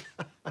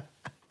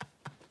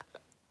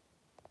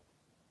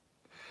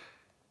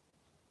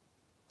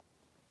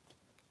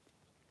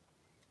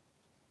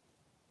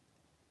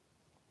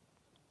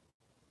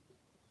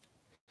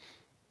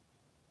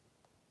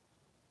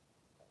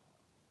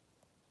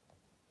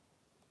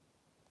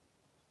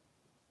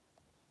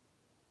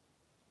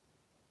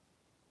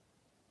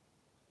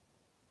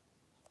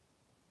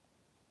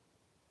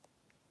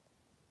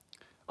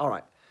 All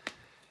right,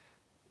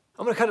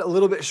 I'm gonna cut it a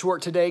little bit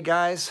short today,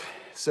 guys.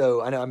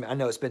 So I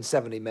know it's been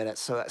 70 minutes,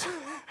 so that's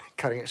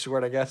cutting it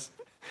short, I guess.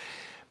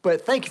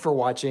 But thank you for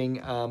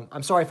watching.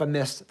 I'm sorry if I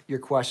missed your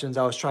questions.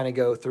 I was trying to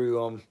go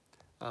through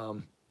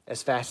them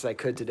as fast as I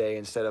could today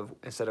instead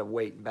of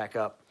waiting back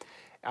up.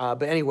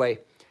 But anyway,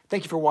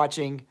 thank you for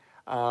watching.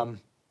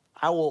 I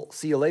I will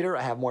see you later.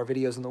 I have more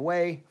videos on the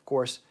way. Of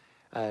course,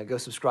 go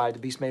subscribe to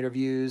Beastmade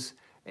Reviews,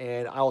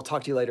 and I will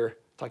talk to you later.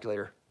 Talk to you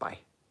later. Bye.